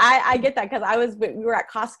 Yes, I get that, because we were at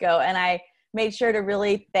Costco and I made sure to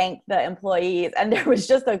really thank the employees, and there was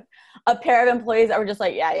just a pair of employees that were just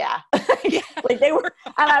like, yeah. Like they were,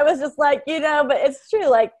 and I was just like, but it's true.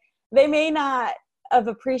 Like they may not have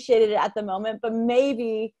appreciated it at the moment, but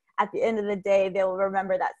maybe at the end of the day, they'll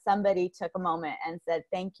remember that somebody took a moment and said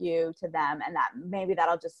thank you to them, and that maybe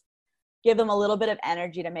that'll just give them a little bit of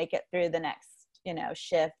energy to make it through the next,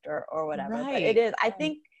 shift or whatever. Right. But it is, I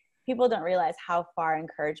think people don't realize how far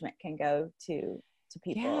encouragement can go to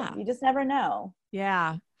people. Yeah. You just never know.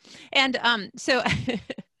 Yeah. And so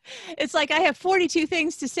it's like I have 42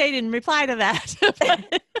 things to say in reply to that.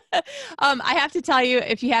 I have to tell you,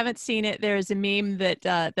 if you haven't seen it, there's a meme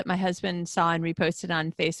that my husband saw and reposted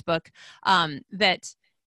on Facebook, that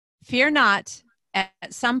fear not, at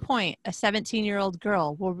some point, a 17-year-old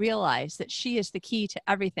girl will realize that she is the key to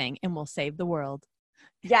everything and will save the world.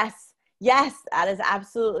 Yes, that is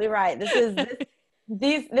absolutely right. This is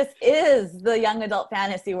the young adult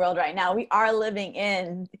fantasy world right now. We are living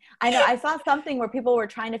in, I know I saw something where people were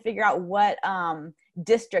trying to figure out what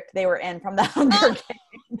district they were in from the Hunger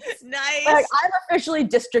Games. Nice. Like, I'm officially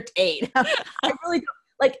District 8. I really don't.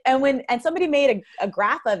 Like, and somebody made a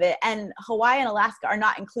graph of it, and Hawaii and Alaska are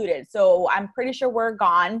not included. So I'm pretty sure we're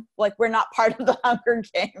gone. Like, we're not part of the Hunger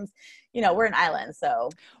Games. We're an island,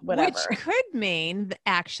 so whatever. Which could mean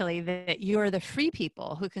actually that you're the free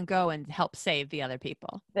people who can go and help save the other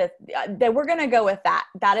people. That we're going to go with that.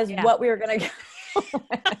 That is what we were going to go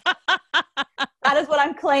with. That is what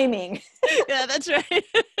I'm claiming. Yeah, that's right.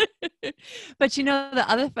 But the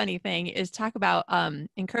other funny thing is, talk about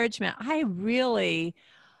encouragement. I really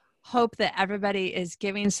hope that everybody is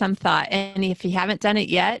giving some thought. And if you haven't done it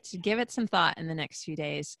yet, give it some thought in the next few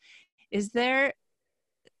days. Is there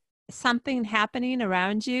something happening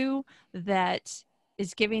around you that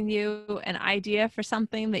is giving you an idea for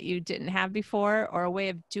something that you didn't have before, or a way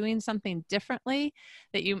of doing something differently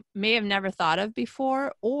that you may have never thought of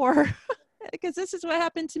before? Or because this is what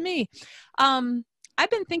happened to me. I've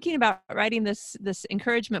been thinking about writing this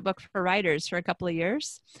encouragement book for writers for a couple of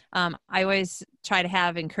years. I always try to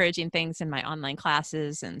have encouraging things in my online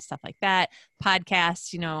classes and stuff like that,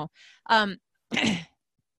 podcasts,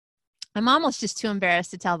 I'm almost just too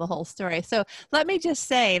embarrassed to tell the whole story. So let me just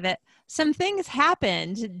say that some things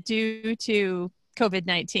happened due to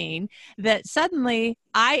COVID-19 that suddenly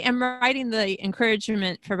I am writing the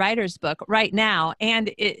encouragement for writers book right now, and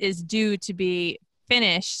it is due to be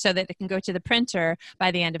finished so that it can go to the printer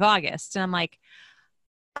by the end of August. And I'm like,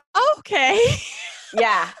 okay.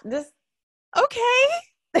 Yeah. Okay.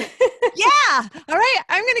 Yeah. All right.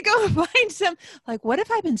 I'm going to go find some, like, what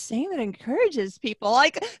have I been saying that encourages people?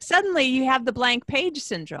 Like, suddenly you have the blank page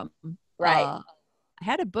syndrome. Right. I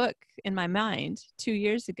had a book in my mind 2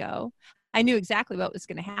 years ago. I knew exactly what was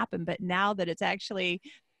going to happen, but now that it's actually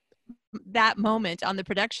that moment on the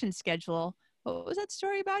production schedule, what was that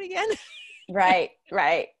story about again? Right.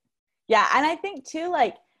 Right. Yeah. And I think too,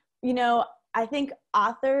 like, you know, I think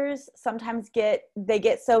authors sometimes get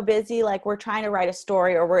so busy, like we're trying to write a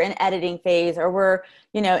story, or we're in editing phase, or we're,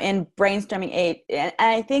 you know, in brainstorming aid. And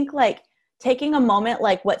I think like taking a moment,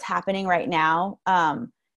 like what's happening right now,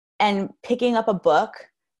 and picking up a book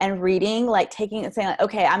and reading, like taking and saying like,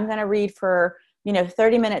 okay, I'm going to read for, you know,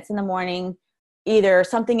 30 minutes in the morning, either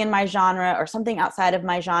something in my genre or something outside of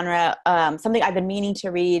my genre, something I've been meaning to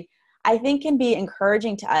read, I think can be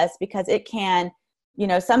encouraging to us, because it can, you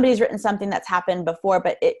know, somebody's written something that's happened before,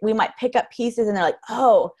 but we might pick up pieces and they're like,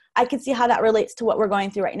 oh, I can see how that relates to what we're going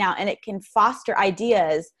through right now. And it can foster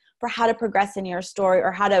ideas for how to progress in your story,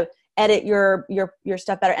 or how to edit your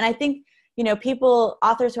stuff better. And I think, you know,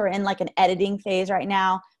 authors who are in like an editing phase right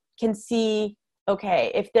now can see,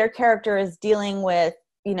 okay, if their character is dealing with,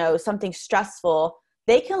 you know, something stressful,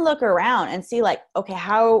 they can look around and see like, okay,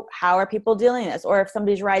 how are people dealing with this? Or if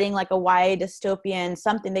somebody's writing like a YA dystopian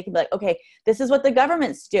something, they can be like, okay, this is what the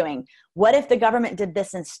government's doing. What if the government did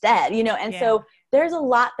this instead? You know, and so there's a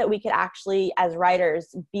lot that we could actually, as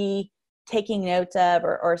writers, be taking notes of,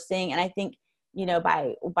 or seeing. And I think, you know,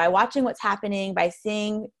 by watching what's happening, by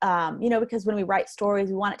seeing, you know, because when we write stories,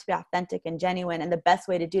 we want it to be authentic and genuine. And the best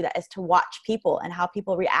way to do that is to watch people and how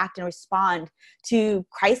people react and respond to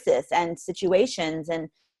crisis and situations.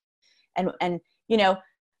 And, you know,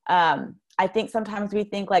 I think sometimes we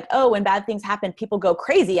think like, oh, when bad things happen, people go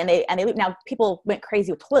crazy, and they now people went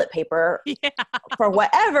crazy with toilet paper for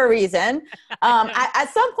whatever reason. At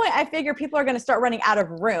some point I figure people are going to start running out of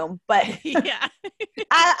room, but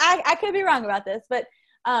I could be wrong about this, but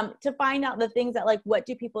to find out the things that, like, what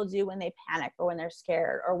do people do when they panic or when they're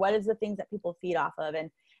scared, or what is the things that people feed off of. And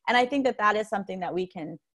I think that is something that we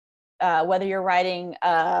can, whether you're writing,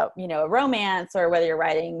 you know, a romance, or whether you're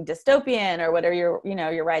writing dystopian, or whether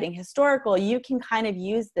you're writing historical, you can kind of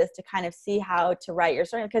use this to kind of see how to write your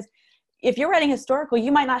story. Because if you're writing historical,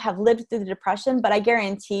 you might not have lived through the Depression, but I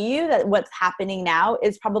guarantee you that what's happening now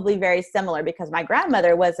is probably very similar, because my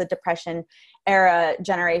grandmother was a Depression era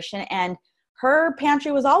generation, and her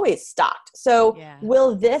pantry was always stocked. So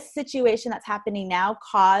will this situation that's happening now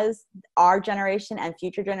cause our generation and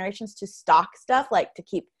future generations to stock stuff, like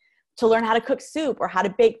to learn how to cook soup, or how to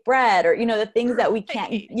bake bread, or, you know, the things that we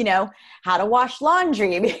can't, you know, how to wash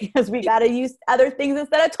laundry because we got to use other things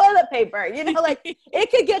instead of toilet paper, you know, like it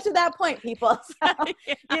could get to that point, people. So,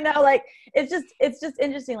 you know, like, it's just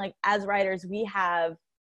interesting. Like, as writers,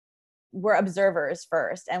 we're observers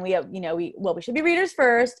first, and we have, you know, we should be readers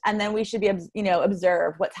first, and then we should be, you know,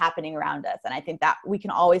 observe what's happening around us. And I think that we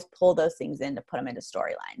can always pull those things in to put them into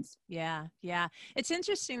storylines. Yeah. It's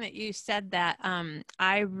interesting that you said that.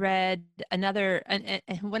 I read another, and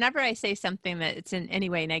whenever I say something that it's in any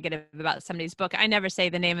way negative about somebody's book, I never say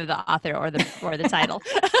the name of the author or the title.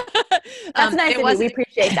 That's nice of you. We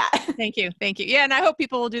appreciate that. Thank you. Yeah. And I hope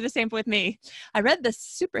people will do the same with me. I read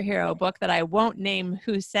this superhero book that I won't name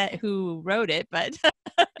who wrote it, but,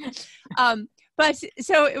 but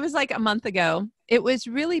so it was like a month ago. It was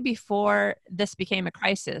really before this became a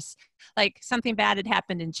crisis. Like, something bad had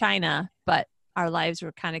happened in China, but our lives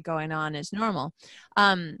were kind of going on as normal.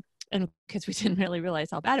 And because we didn't really realize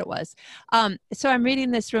how bad it was. So I'm reading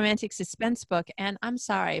this romantic suspense book, and I'm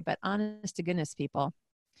sorry, but honest to goodness, people,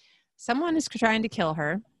 someone is trying to kill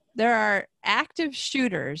her. There are active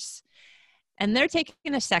shooters, and they're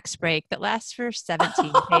taking a sex break that lasts for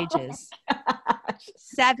 17 pages.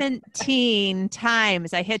 17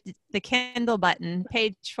 times I hit the Kindle button,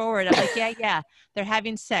 page forward. I'm like, yeah, they're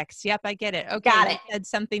having sex. Yep, I get it. Okay, got it. Said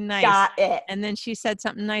something nice. Got it. And then she said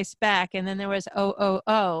something nice back, and then there was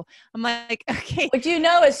oh. I'm like, okay. Which, you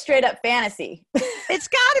know, is straight up fantasy. It's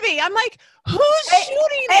got to be. I'm like, who's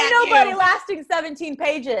shooting at Ain't nobody you? lasting 17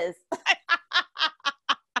 pages.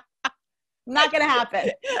 Not gonna happen.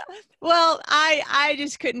 Well, I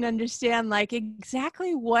just couldn't understand, like,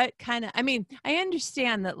 exactly what kind of, I mean, I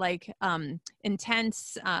understand that, like,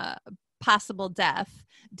 intense possible death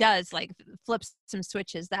does, like, flip some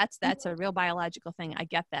switches. That's a real biological thing. I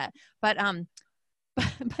get that. But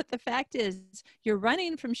but the fact is, you're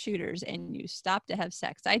running from shooters and you stop to have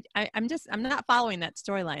sex. I'm not following that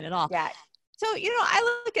storyline at all. Yeah. So, you know,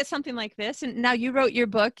 I look at something like this, and now you wrote your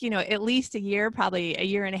book, you know, at least probably a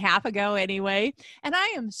year and a half ago anyway. And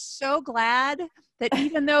I am so glad that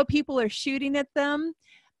even though people are shooting at them,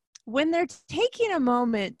 when they're taking a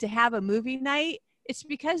moment to have a movie night, it's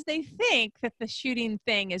because they think that the shooting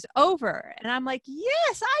thing is over. And I'm like,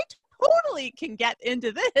 yes, I totally can get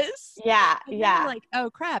into this. Yeah. And then Yeah. they're like, oh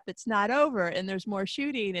crap, it's not over and there's more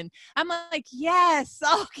shooting. And I'm like, yes,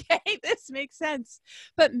 okay, this makes sense.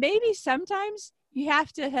 But maybe sometimes you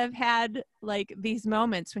have to have had like these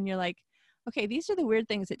moments when you're like, okay, these are the weird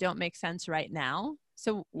things that don't make sense right now.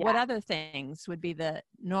 So what Yeah. other things would be the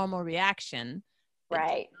normal reaction that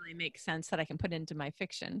Right. doesn't really make sense that I can put into my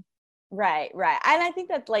fiction? Right, right. And I think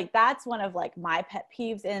that like that's one of like my pet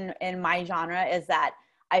peeves in my genre is that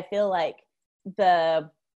I feel like the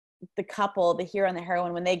the couple, the hero and the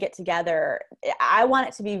heroine, when they get together, I want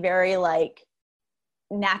it to be very like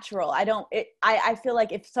natural. I feel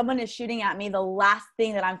like if someone is shooting at me, the last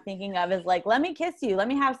thing that I'm thinking of is like, let me kiss you, let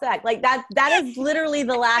me have sex. Like that is literally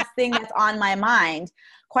the last thing that's on my mind,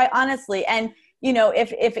 quite honestly. And you know,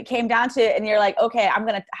 if it came down to it and you're like, okay, I'm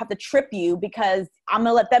going to have to trip you because I'm going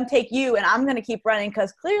to let them take you and I'm going to keep running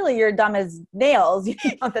because clearly you're dumb as nails, you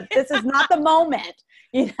know, that this is not the moment,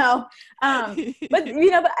 you know? But, you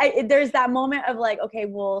know, there's that moment of like, okay,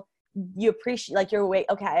 well, you appreciate, like you're wait,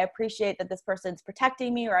 okay, I appreciate that this person's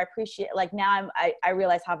protecting me, or I appreciate, like now I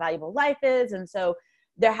realize how valuable life is. And so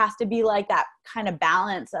there has to be like that kind of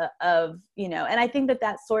balance of, you know, and I think that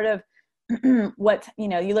that's sort of, what, you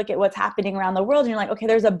know, you look at what's happening around the world and you're like, okay,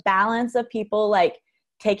 there's a balance of people like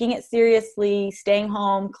taking it seriously, staying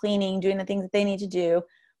home, cleaning, doing the things that they need to do.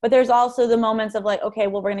 But there's also the moments of like, okay,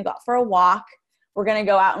 well, we're going to go out for a walk. We're going to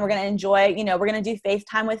go out and we're going to enjoy, you know, we're going to do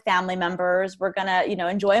FaceTime with family members. We're going to, you know,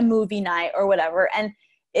 enjoy a movie night or whatever. And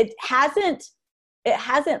it hasn't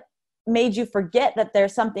made you forget that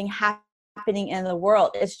there's something happening in the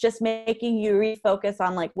world. It's just making you refocus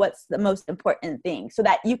on like what's the most important thing so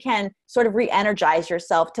that you can sort of re-energize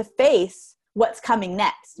yourself to face what's coming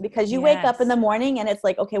next, because you wake up in the morning and it's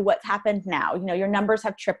like, okay, what's happened now? You know, your numbers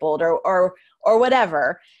have tripled or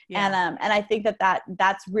whatever. Yeah. And I think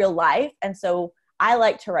that's real life. And so I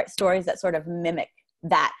like to write stories that sort of mimic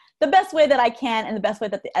that the best way that I can and the best way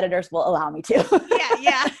that the editors will allow me to.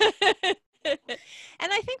 Yeah.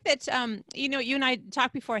 And I think that, you know, you and I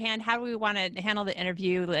talked beforehand, how do we want to handle the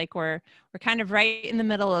interview? Like we're kind of right in the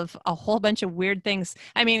middle of a whole bunch of weird things.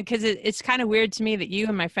 I mean, because it's kind of weird to me that you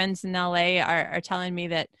and my friends in LA are telling me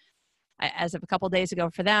that as of a couple of days ago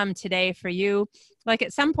for them, today for you, like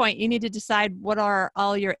at some point you need to decide what are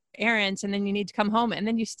all your errands and then you need to come home and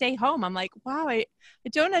then you stay home. I'm like, wow, I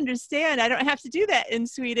don't understand. I don't have to do that in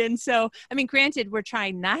Sweden. So, I mean, granted, we're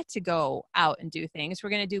trying not to go out and do things.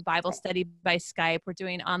 We're going to do Bible study by Skype. We're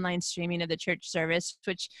doing online streaming of the church service,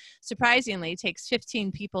 which surprisingly takes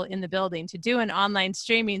 15 people in the building to do an online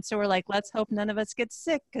streaming. So we're like, let's hope none of us get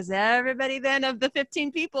sick because everybody then of the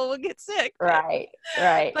 15 people will get sick. Right.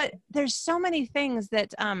 But there's so many things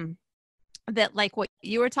that, that like what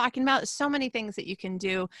you were talking about, so many things that you can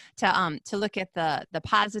do to look at the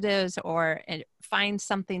positives or find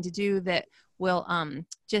something to do that will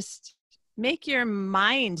just make your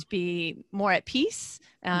mind be more at peace.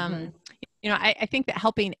 You know, I think that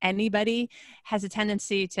helping anybody has a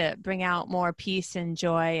tendency to bring out more peace and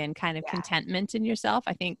joy and kind of contentment in yourself.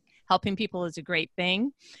 I think helping people is a great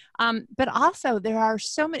thing. But also there are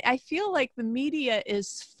so many, I feel like the media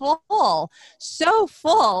is so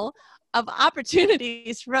full of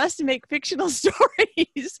opportunities for us to make fictional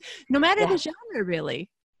stories, no matter the genre, really.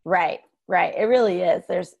 Right. It really is.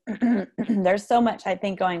 There's so much, I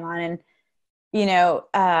think, going on. And, you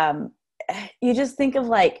know, you just think of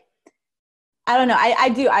like, I don't know.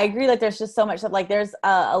 I agree that there's just so much stuff. Like there's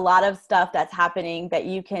a lot of stuff that's happening that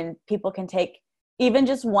people can take even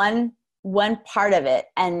just one part of it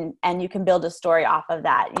and you can build a story off of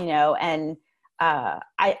that, you know? And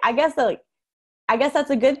I guess that's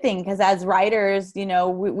a good thing, because as writers, you know,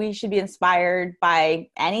 we should be inspired by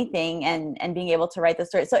anything and being able to write the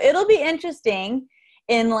story. So it'll be interesting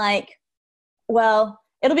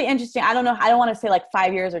it'll be interesting. I don't know. I don't want to say like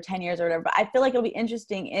 5 years or 10 years or whatever, but I feel like it'll be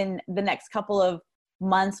interesting in the next couple of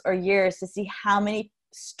months or years to see how many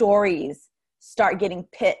stories start getting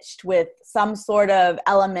pitched with some sort of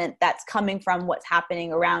element that's coming from what's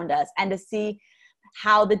happening around us, and to see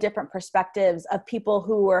how the different perspectives of people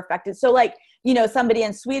who were affected. So like, you know, somebody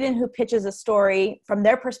in Sweden who pitches a story from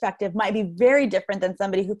their perspective might be very different than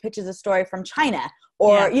somebody who pitches a story from China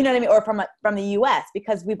or, you know what I mean? Or from the US,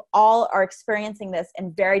 because we've all are experiencing this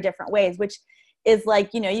in very different ways, which is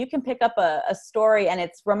like, you know, you can pick up a story and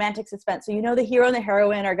it's romantic suspense. So, you know, the hero and the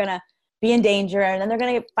heroine are going to be in danger and then they're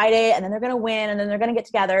going to fight it and then they're going to win and then they're going to get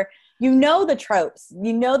together. You know, the tropes,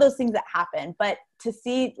 you know, those things that happen, but to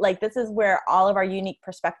see like, this is where all of our unique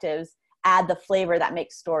perspectives add the flavor that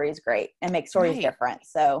makes stories great and makes stories Right. different.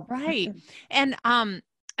 So Right. And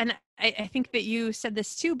I think that you said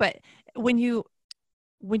this too, but when you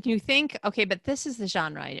think, okay, but this is the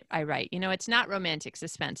genre I write, it's not romantic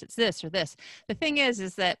suspense, it's this or this. The thing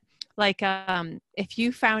is that like, if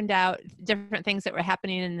you found out different things that were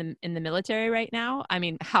happening in the military right now, I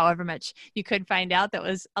mean, however much you could find out that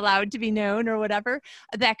was allowed to be known or whatever,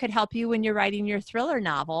 that could help you when you're writing your thriller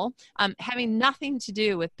novel, having nothing to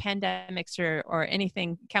do with pandemics or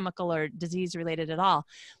anything chemical or disease related at all.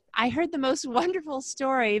 I heard the most wonderful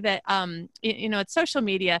story that, it's social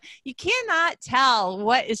media. You cannot tell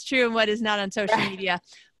what is true and what is not on social media.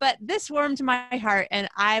 But this warmed my heart, and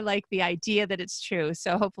I like the idea that it's true.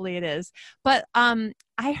 So hopefully it is. But I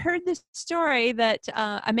heard this story that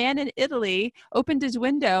a man in Italy opened his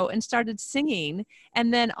window and started singing.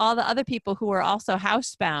 And then all the other people who were also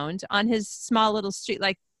housebound on his small little street,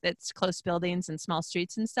 like it's close buildings and small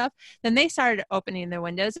streets and stuff, then they started opening their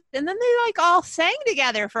windows, and then they like all sang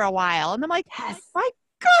together for a while. And I'm like, yes. my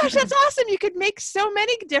gosh, that's awesome. You could make so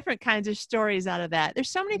many different kinds of stories out of that. There's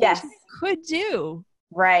so many things you could do.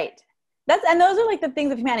 Right. And those are like the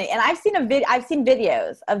things of humanity. And I've seen I've seen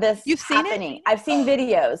videos of this happening. I've seen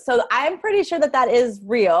videos. So I'm pretty sure that is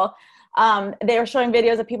real. They were showing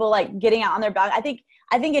videos of people like getting out on their balcony.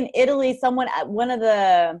 I think in Italy,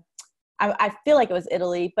 I feel like it was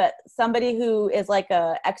Italy, but somebody who is like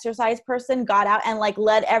a exercise person got out and like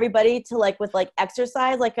led everybody to like with like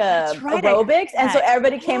exercise, like aerobics. And so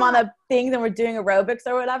everybody came on the things and were doing aerobics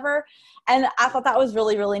or whatever. And I thought that was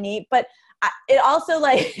really, really neat. But it also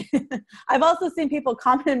like, I've also seen people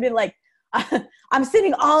comment and be like, I'm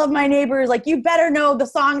sending all of my neighbors, like, you better know the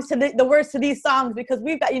songs to the words to these songs because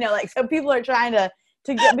we've got, like, so people are trying to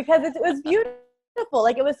get, because it was beautiful.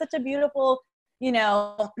 Like, it was such a beautiful,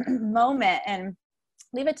 moment, and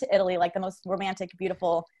leave it to Italy, like the most romantic,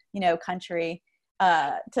 beautiful, country,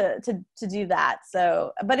 to do that.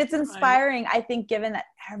 So, but it's inspiring, I think, given that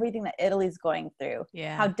everything that Italy's going through,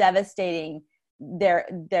 how devastating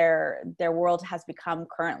their world has become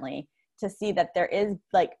currently, to see that there is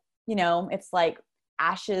like, it's like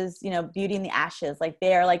ashes, beauty in the ashes. Like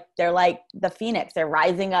they're like the phoenix, they're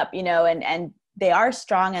rising up, and they are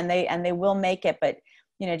strong, and they will make it. But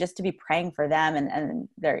just to be praying for them and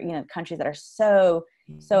they're, countries that are so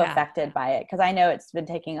affected by it. Cause I know it's been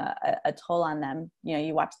taking a toll on them.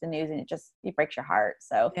 You watch the news and it breaks your heart.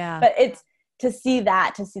 So, but it's to see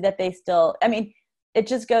that they still, I mean, it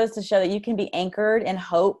just goes to show that you can be anchored in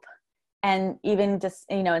hope. And even just,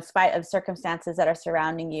 in spite of circumstances that are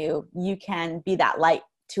surrounding you, you can be that light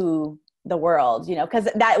to the world, cause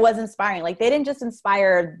that was inspiring. Like they didn't just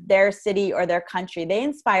inspire their city or their country. They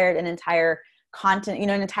inspired an entire continent,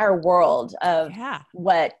 an entire world of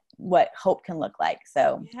what hope can look like.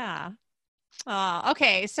 So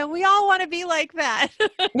okay, so we all want to be like that.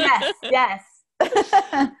 yes.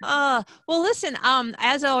 Well, listen,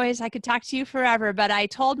 as always, I could talk to you forever, but I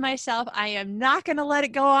told myself I am not going to let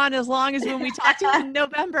it go on as long as when we talked in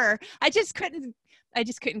November. I just couldn't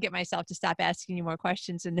get myself to stop asking you more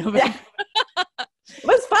questions in November. It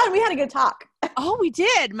was fun. We had a good talk. Oh, we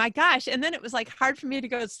did. My gosh. And then it was like hard for me to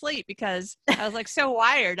go to sleep because I was like so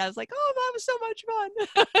wired. I was like, oh, that was so much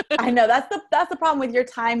fun. I know that's the problem with your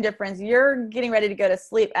time difference. You're getting ready to go to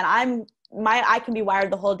sleep, and I can be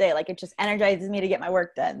wired the whole day. Like it just energizes me to get my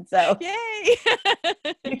work done. So yay.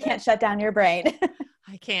 You can't shut down your brain.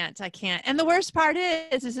 I can't. And the worst part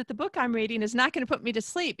is that the book I'm reading is not going to put me to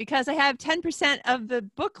sleep because I have 10% of the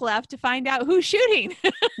book left to find out who's shooting.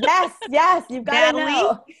 Yes. You've got to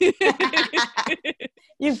know.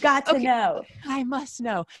 You've got to know. I must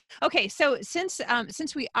know. Okay. So since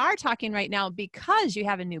we are talking right now, because you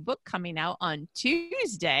have a new book coming out on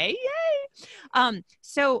Tuesday, yay.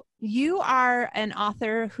 So you are an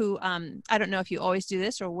author who, I don't know if you always do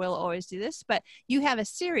this or will always do this, but you have a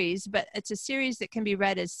series, but it's a series that can be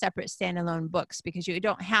read as separate standalone books because you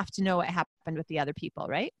don't have to know what happened with the other people,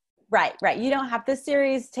 right? Right. You don't have. This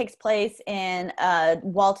series takes place in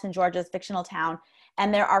Walton, Georgia's fictional town,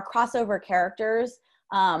 and there are crossover characters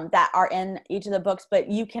that are in each of the books, but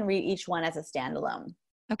you can read each one as a standalone.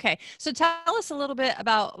 Okay. So tell us a little bit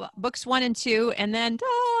about books 1 and 2, and then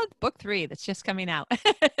book 3 that's just coming out.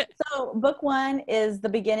 So book 1 is the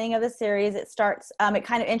beginning of the series. It starts, it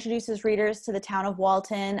kind of introduces readers to the town of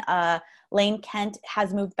Walton. Lane Kent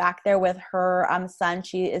has moved back there with her son.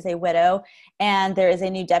 She is a widow, and there is a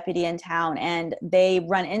new deputy in town, and they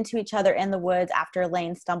run into each other in the woods after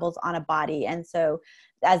Lane stumbles on a body. And so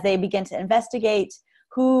as they begin to investigate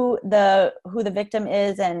who the victim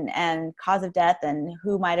is and cause of death and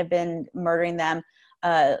who might have been murdering them,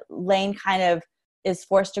 Lane kind of is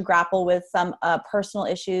forced to grapple with some personal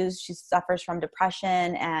issues. She suffers from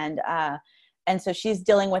depression, and so she's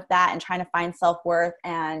dealing with that and trying to find self-worth.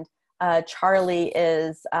 And Charlie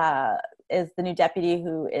is the new deputy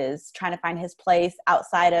who is trying to find his place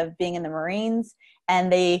outside of being in the Marines.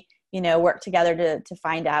 And they, work together to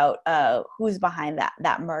find out who's behind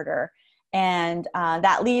that murder. And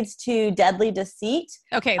that leads to Deadly Deceit.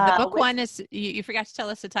 Okay, the book one is, you forgot to tell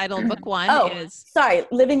us the title. Book one is... Sorry,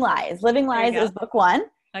 Living Lies. Living Lies is book one.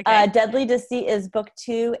 Okay. Deadly Deceit is book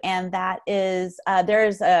two, and that is,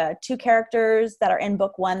 there's two characters that are in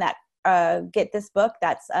book one that get this book.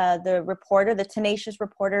 That's the tenacious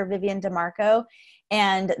reporter, Vivian DeMarco,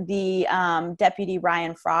 and the deputy,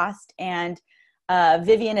 Ryan Frost. And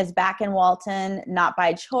Vivian is back in Walton, not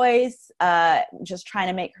by choice, just trying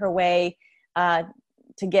to make her way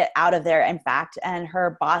to get out of there, in fact. And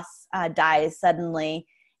her boss dies suddenly.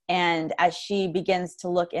 And as she begins to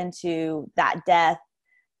look into that death,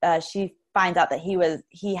 she finds out that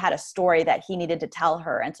he had a story that he needed to tell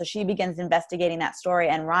her. And so she begins investigating that story.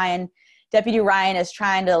 And Deputy Ryan is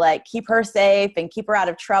trying to keep her safe and keep her out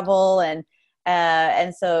of trouble.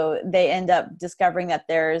 And so they end up discovering that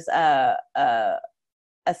there's a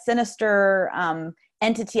sinister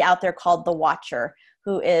entity out there called the Watcher,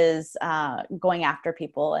 who is going after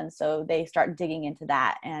people. And so they start digging into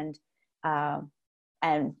that and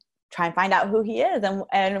try and find out who he is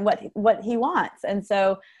and what he wants.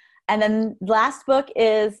 And then the last book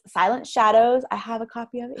is Silent Shadows. I have a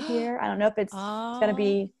copy of it here. I don't know if it's going to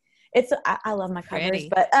be, I love my covers,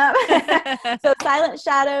 but so Silent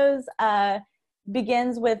Shadows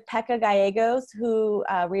begins with Pekka Gallegos, who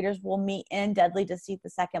readers will meet in Deadly Deceit, the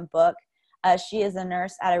second book. She is a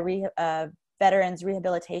nurse at a veterans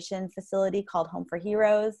rehabilitation facility called Home for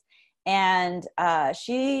Heroes. And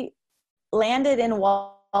she landed in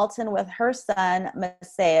Walton with her son,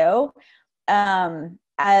 Maceo,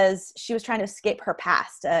 as she was trying to escape her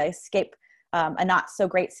past, escape a not so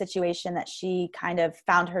great situation that she kind of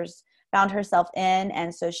found herself in.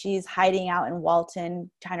 And so she's hiding out in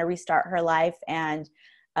Walton, trying to restart her life, and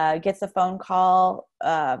gets a phone call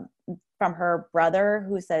from her brother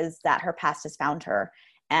who says that her past has found her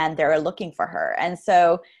and they're looking for her. And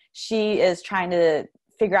so she is trying to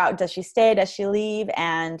figure out, does she stay, does she leave?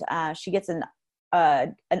 And she gets an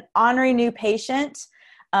honorary new patient,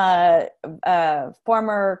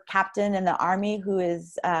 former captain in the Army, who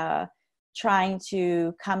is trying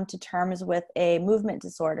to come to terms with a movement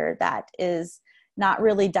disorder that is not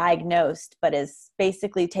really diagnosed, but is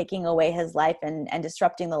basically taking away his life and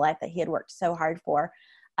disrupting the life that he had worked so hard for.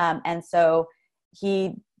 And so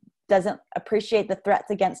he doesn't appreciate the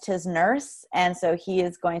threats against his nurse. And so he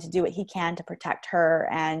is going to do what he can to protect her.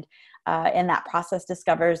 And in that process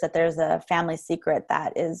discovers that there's a family secret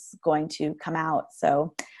that is going to come out.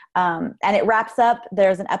 So, and it wraps up,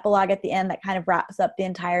 there's an epilogue at the end that kind of wraps up the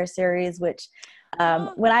entire series, which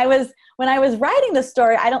when I was writing the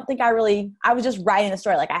story, I was just writing the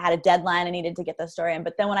story. I had a deadline, I needed to get the story in.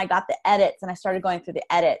 But then when I got the edits and I started going through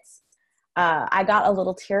the edits, I got a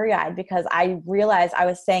little teary-eyed because I realized I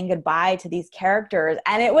was saying goodbye to these characters,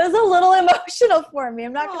 and it was a little emotional for me.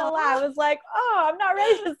 I'm not going to lie. I was like, oh, I'm not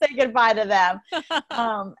ready to say goodbye to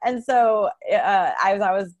them. And so I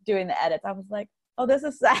was doing the edits, I was like, oh, this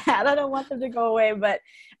is sad. I don't want them to go away, but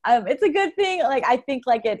it's a good thing. I think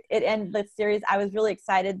it ended the series. I was really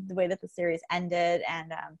excited the way that the series ended,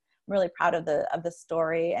 and I'm really proud of the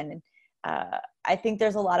story. And I think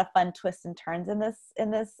there's a lot of fun twists and turns in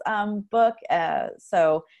this book.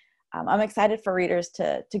 So I'm excited for readers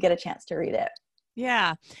to get a chance to read it.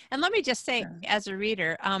 Yeah. And let me just say, as a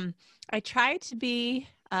reader, I try to be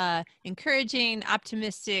encouraging,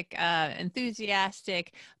 optimistic,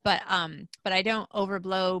 enthusiastic, but I don't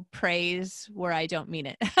overblow praise where I don't mean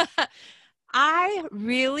it. I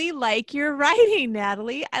really like your writing,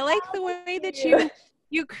 Natalie. I like the way that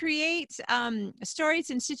you create stories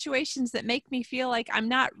and situations that make me feel like I'm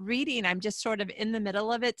not reading. I'm just sort of in the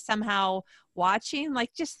middle of it, somehow watching,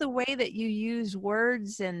 just the way that you use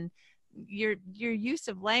words and your use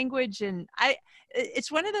of language. And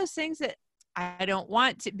it's one of those things that I don't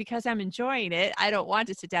want to, because I'm enjoying it, I don't want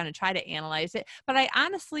to sit down and try to analyze it. But I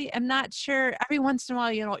honestly am not sure. Every once in a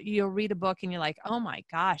while, you'll read a book and you're like, oh my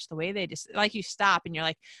gosh, the way they just, you stop and you're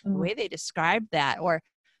like, the way they described that, or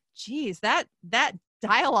geez, that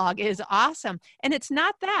dialogue is awesome. And it's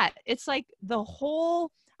not that. It's the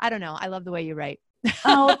whole, I don't know. I love the way you write.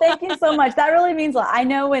 Oh, thank you so much. That really means a lot. I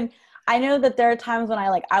know that there are times when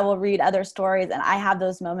I will read other stories and I have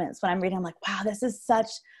those moments when I'm reading, I'm like, wow, this is such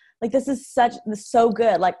like, this is so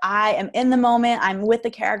good. Like, I am in the moment. I'm with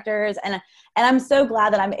the characters, and I'm so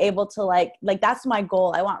glad that I'm able to like, that's my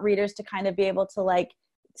goal. I want readers to kind of be able to like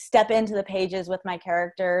step into the pages with my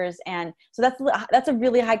characters. And so that's a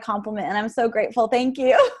really high compliment, and I'm so grateful. Thank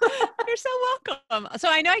you. You're so welcome. So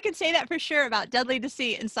I know I can say that for sure about Deadly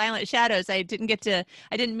Deceit and Silent Shadows. I didn't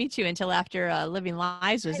meet you until after Living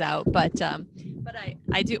Lies was out, but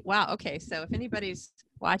I do. Wow. Okay. So if anybody's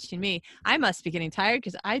watching me, I must be getting tired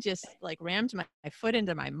because I just like rammed my foot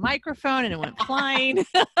into my microphone and it went flying.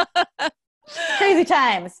 Crazy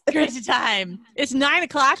times. Crazy time. It's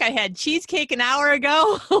 9:00. I had cheesecake an hour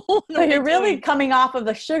ago. So you're really coming off of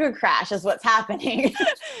the sugar crash is what's happening.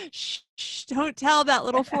 Shh, don't tell that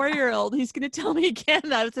little 4-year-old. He's going to tell me again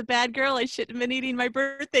that I was a bad girl. I shouldn't have been eating my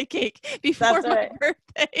birthday cake before my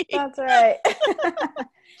birthday. That's right.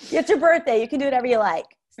 It's your birthday. You can do whatever you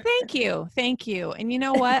like. Thank you. Thank you. And you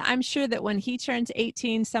know what? I'm sure that when he turns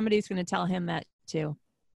 18, somebody's going to tell him that too.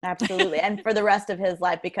 Absolutely. And for the rest of his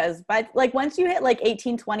life, because once you hit like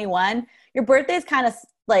 18, 21, your birthday is kind of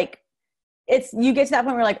like, you get to that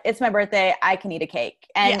point where you're like, it's my birthday, I can eat a cake.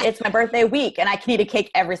 And it's my birthday week and I can eat a cake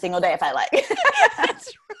every single day if I like.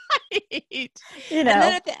 That's right. You know. And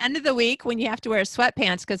then at the end of the week, when you have to wear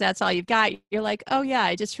sweatpants because that's all you've got, you're like, oh yeah,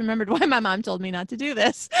 I just remembered why my mom told me not to do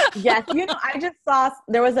this. Yes. I just saw,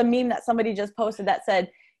 there was a meme that somebody just posted that said,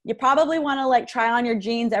 you probably want to like try on your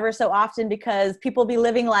jeans ever so often because people be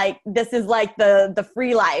living like this is like the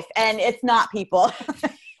free life, and it's not, people.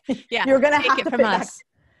 Yeah. You're going to have to from us.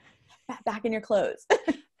 Back in your clothes.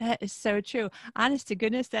 That is so true. Honest to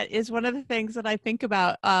goodness, that is one of the things that I think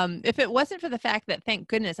about. If it wasn't for the fact that, thank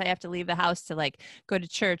goodness, I have to leave the house to like go to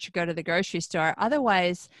church or go to the grocery store.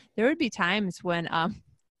 Otherwise, there would be times when,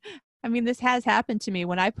 this has happened to me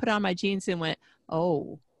when I put on my jeans and went,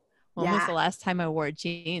 oh, when was the last time I wore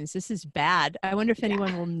jeans? This is bad. I wonder if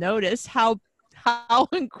anyone will notice how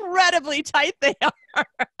incredibly tight they are.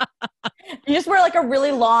 You just wear like a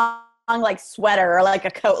really long like sweater or like a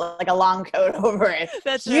coat, like a long coat over it.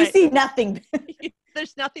 That's right. You see nothing.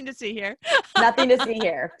 There's nothing to see here. Nothing to see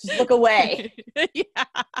here. Just look away. Yeah.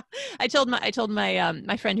 I told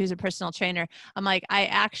my friend who's a personal trainer, I'm like, I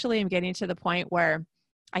actually am getting to the point where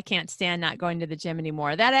I can't stand not going to the gym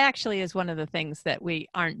anymore. That actually is one of the things that we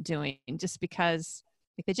aren't doing, just because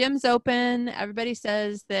like the gym's open. Everybody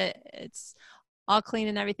says that it's all clean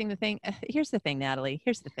and everything. Here's the thing, Natalie.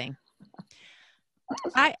 Here's the thing.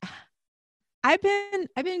 I've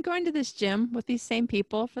been going to this gym with these same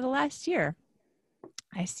people for the last year.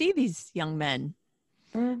 I see these young men.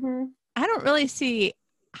 Mm-hmm. I don't really see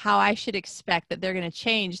how I should expect that they're going to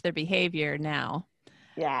change their behavior now.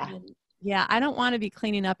 Yeah. Yeah, I don't want to be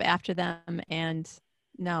cleaning up after them, and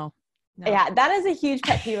no. Yeah, that is a huge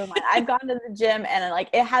pet peeve of mine. I've gone to the gym and like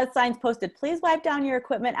it has signs posted, please wipe down your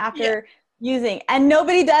equipment after using, and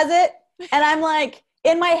nobody does it. And I'm like,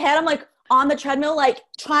 in my head, I'm like on the treadmill, like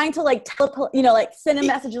trying to like like send a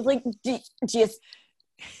message like, just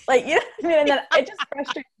like, and then it just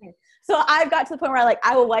frustrates me. So I've got to the point where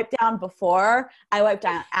I will wipe down before, I wipe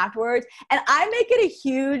down afterwards, and I make it a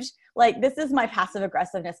huge, like, this is my passive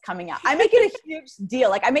aggressiveness coming out. I make it a huge deal.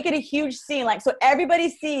 Like, I make it a huge scene. Like, so everybody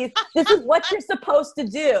sees this is what you're supposed to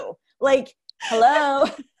do. Like, hello.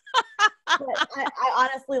 But I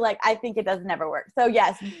honestly, like, I think it does never work. So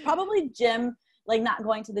yes, probably gym, like not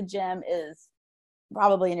going to the gym is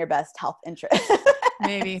probably in your best health interest.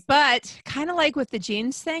 Maybe. But kind of like with the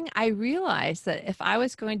jeans thing, I realized that if I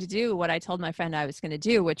was going to do what I told my friend I was going to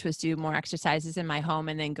do, which was do more exercises in my home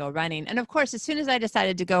and then go running. And of course, as soon as I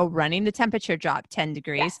decided to go running, the temperature dropped 10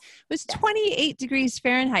 degrees. Yes. It was 28 degrees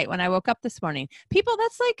Fahrenheit when I woke up this morning. People,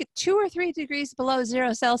 that's like 2 or 3 degrees below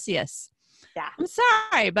 0 Celsius. Yeah. I'm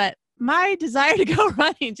sorry, but my desire to go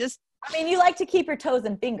running just, I mean, you like to keep your toes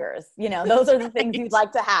and fingers, those are the things you'd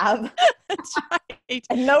like to have. That's right.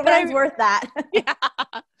 And no run's worth that. Yeah.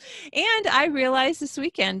 And I realized this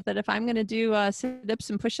weekend that if I'm going to do sit-ups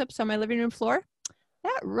and push-ups on my living room floor,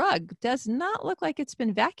 that rug does not look like it's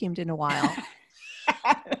been vacuumed in a while.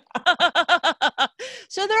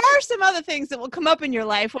 So there are some other things that will come up in your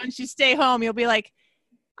life once you stay home. You'll be like,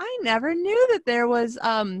 I never knew that there was,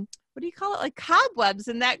 what do you call it? Like cobwebs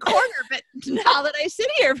in that corner. But now that I sit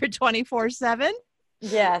here for 24/7.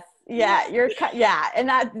 Yes. Yeah. And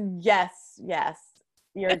that, yes.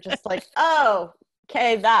 You're just like, oh,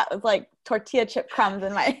 okay. That was like tortilla chip crumbs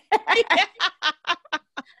in my hair.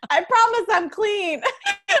 I promise I'm clean.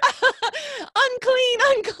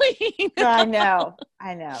 Unclean. I know.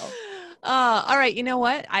 All right. You know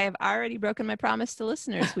what? I have already broken my promise to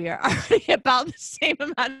listeners. We are already about the same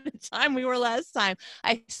amount of time we were last time.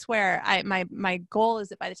 I swear. My goal is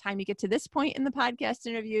that by the time you get to this point in the podcast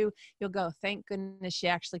interview, you'll go, thank goodness she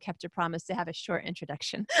actually kept her promise to have a short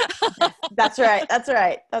introduction. Yes, that's right. That's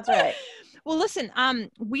right. That's right. Well, listen,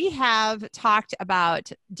 we have talked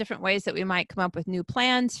about different ways that we might come up with new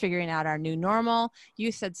plans, figuring out our new normal.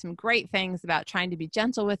 You said some great things about trying to be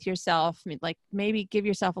gentle with yourself, like maybe give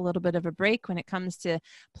yourself a little bit of a break when it comes to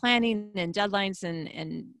planning and deadlines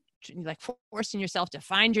and like forcing yourself to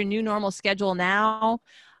find your new normal schedule now.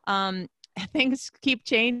 Things keep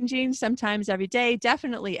changing, sometimes every day,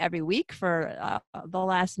 definitely every week. For the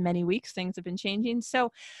last many weeks, things have been changing.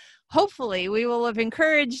 So hopefully we will have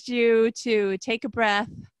encouraged you to take a breath,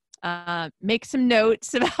 make some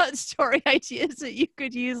notes about story ideas that you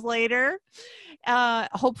could use later.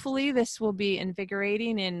 Hopefully this will be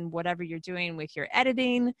invigorating in whatever you're doing with your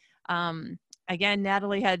editing. Again,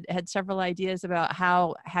 Natalie had several ideas about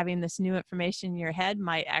how having this new information in your head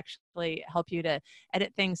might actually help you to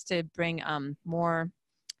edit things to bring more,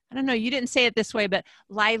 I don't know, you didn't say it this way, but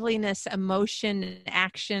liveliness, emotion, and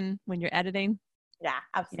action when you're editing. Yeah,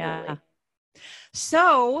 absolutely. Yeah.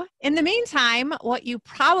 So in the meantime, what you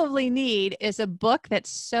probably need is a book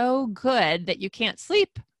that's so good that you can't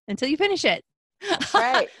sleep until you finish it. That's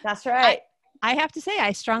right. That's right. I have to say,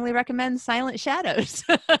 I strongly recommend Silent Shadows.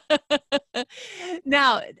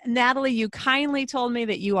 Now, Natalie, you kindly told me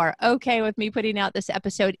that you are okay with me putting out this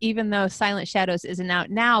episode, even though Silent Shadows isn't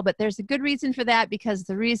out now, but there's a good reason for that, because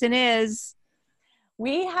the reason is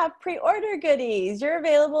we have pre-order goodies. You're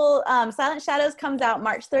available. Silent Shadows comes out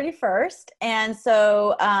March 31st. And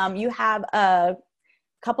so you have a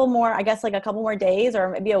couple more, I guess like a couple more days or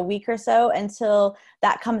maybe a week or so until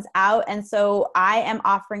that comes out. And so I am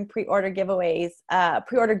offering pre-order giveaways,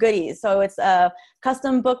 pre-order goodies. So it's a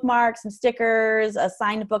custom bookmark, some stickers, a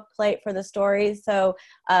signed book plate for the stories. So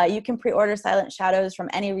you can pre-order Silent Shadows from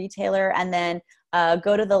any retailer, and then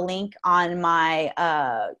go to the link on my,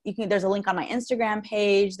 there's a link on my Instagram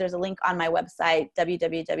page. There's a link on my website,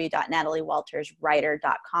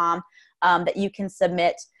 www.nataliewalterswriter.com, that you can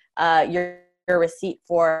submit your receipt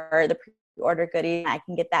for the pre-order goodie. I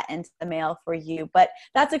can get that into the mail for you. But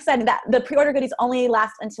that's exciting. That the pre-order goodies only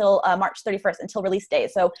last until March 31st, until release day.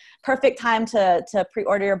 So perfect time to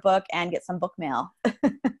pre-order your book and get some book mail.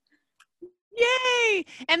 yay!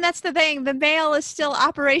 And that's the thing. The mail is still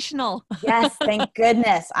operational. Yes, thank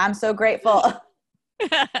goodness. I'm so grateful.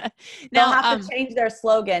 They'll have to change their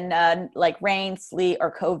slogan, like rain, sleet,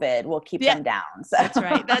 or COVID will keep them down. So. That's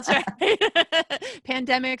right. That's right.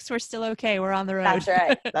 Pandemics, we're still okay. We're on the road. That's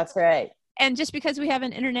right. That's right. And just because we have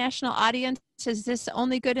an international audience, is this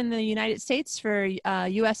only good in the United States for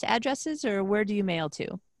U.S. addresses, or where do you mail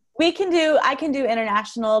to? I can do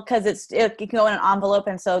international because it can go in an envelope,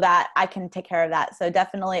 and so that I can take care of that. So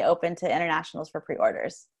definitely open to internationals for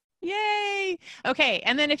pre-orders. Yay. Okay.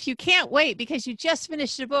 And then if you can't wait because you just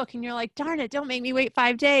finished a book and you're like, darn it, don't make me wait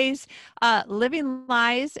 5 days. Living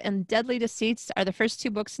Lies and Deadly Deceits are the first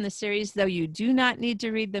 2 books in the series, though you do not need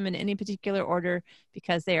to read them in any particular order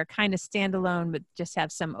because they are kind of standalone, but just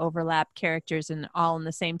have some overlap characters and all in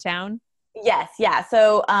the same town. Yes. Yeah.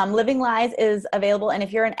 So Living Lies is available. And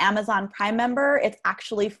if you're an Amazon Prime member, it's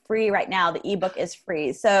actually free right now. The ebook is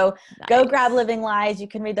free. So Go grab Living Lies. You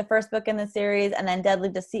can read the first book in the series, and then Deadly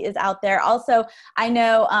Deceit is out there. Also, I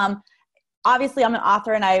know, obviously I'm an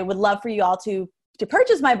author and I would love for you all to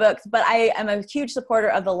purchase my books, but I am a huge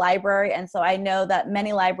supporter of the library. And so I know that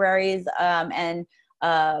many libraries and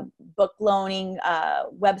book loaning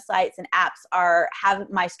websites and apps have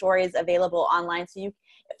my stories available online. So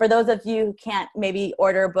for those of you who can't maybe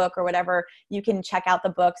order a book or whatever, you can check out the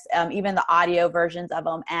books, even the audio versions of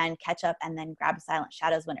them, and catch up and then grab Silent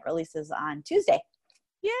Shadows when it releases on Tuesday.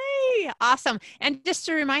 Yay! Awesome. And just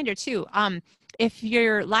a reminder too, if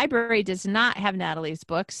your library does not have Natalie's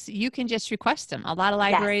books, you can just request them. A lot of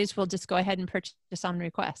libraries will just go ahead and purchase on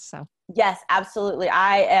request. So yes, absolutely.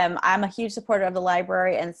 I'm a huge supporter of the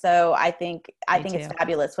library. And so I think it's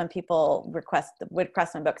fabulous when people request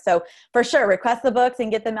my books. So for sure, request the books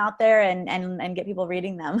and get them out there and get people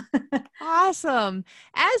reading them. Awesome.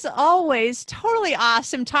 As always, totally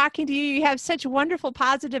awesome talking to you. You have such wonderful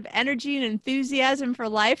positive energy and enthusiasm for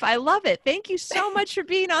life. I love it. Thank you so much for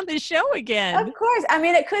being on the show again. Of course. I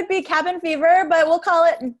mean, it could be cabin fever, but we'll call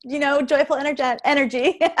it, joyful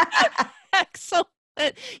energy. Excellent.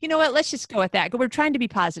 You know what? Let's just go with that. We're trying to be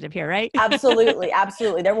positive here, right? Absolutely.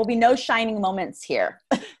 Absolutely. There will be no shining moments here.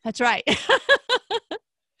 That's right.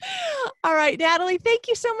 All right, Natalie, thank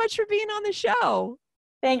you so much for being on the show.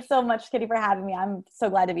 Thanks so much, Kitty, for having me. I'm so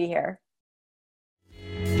glad to be here.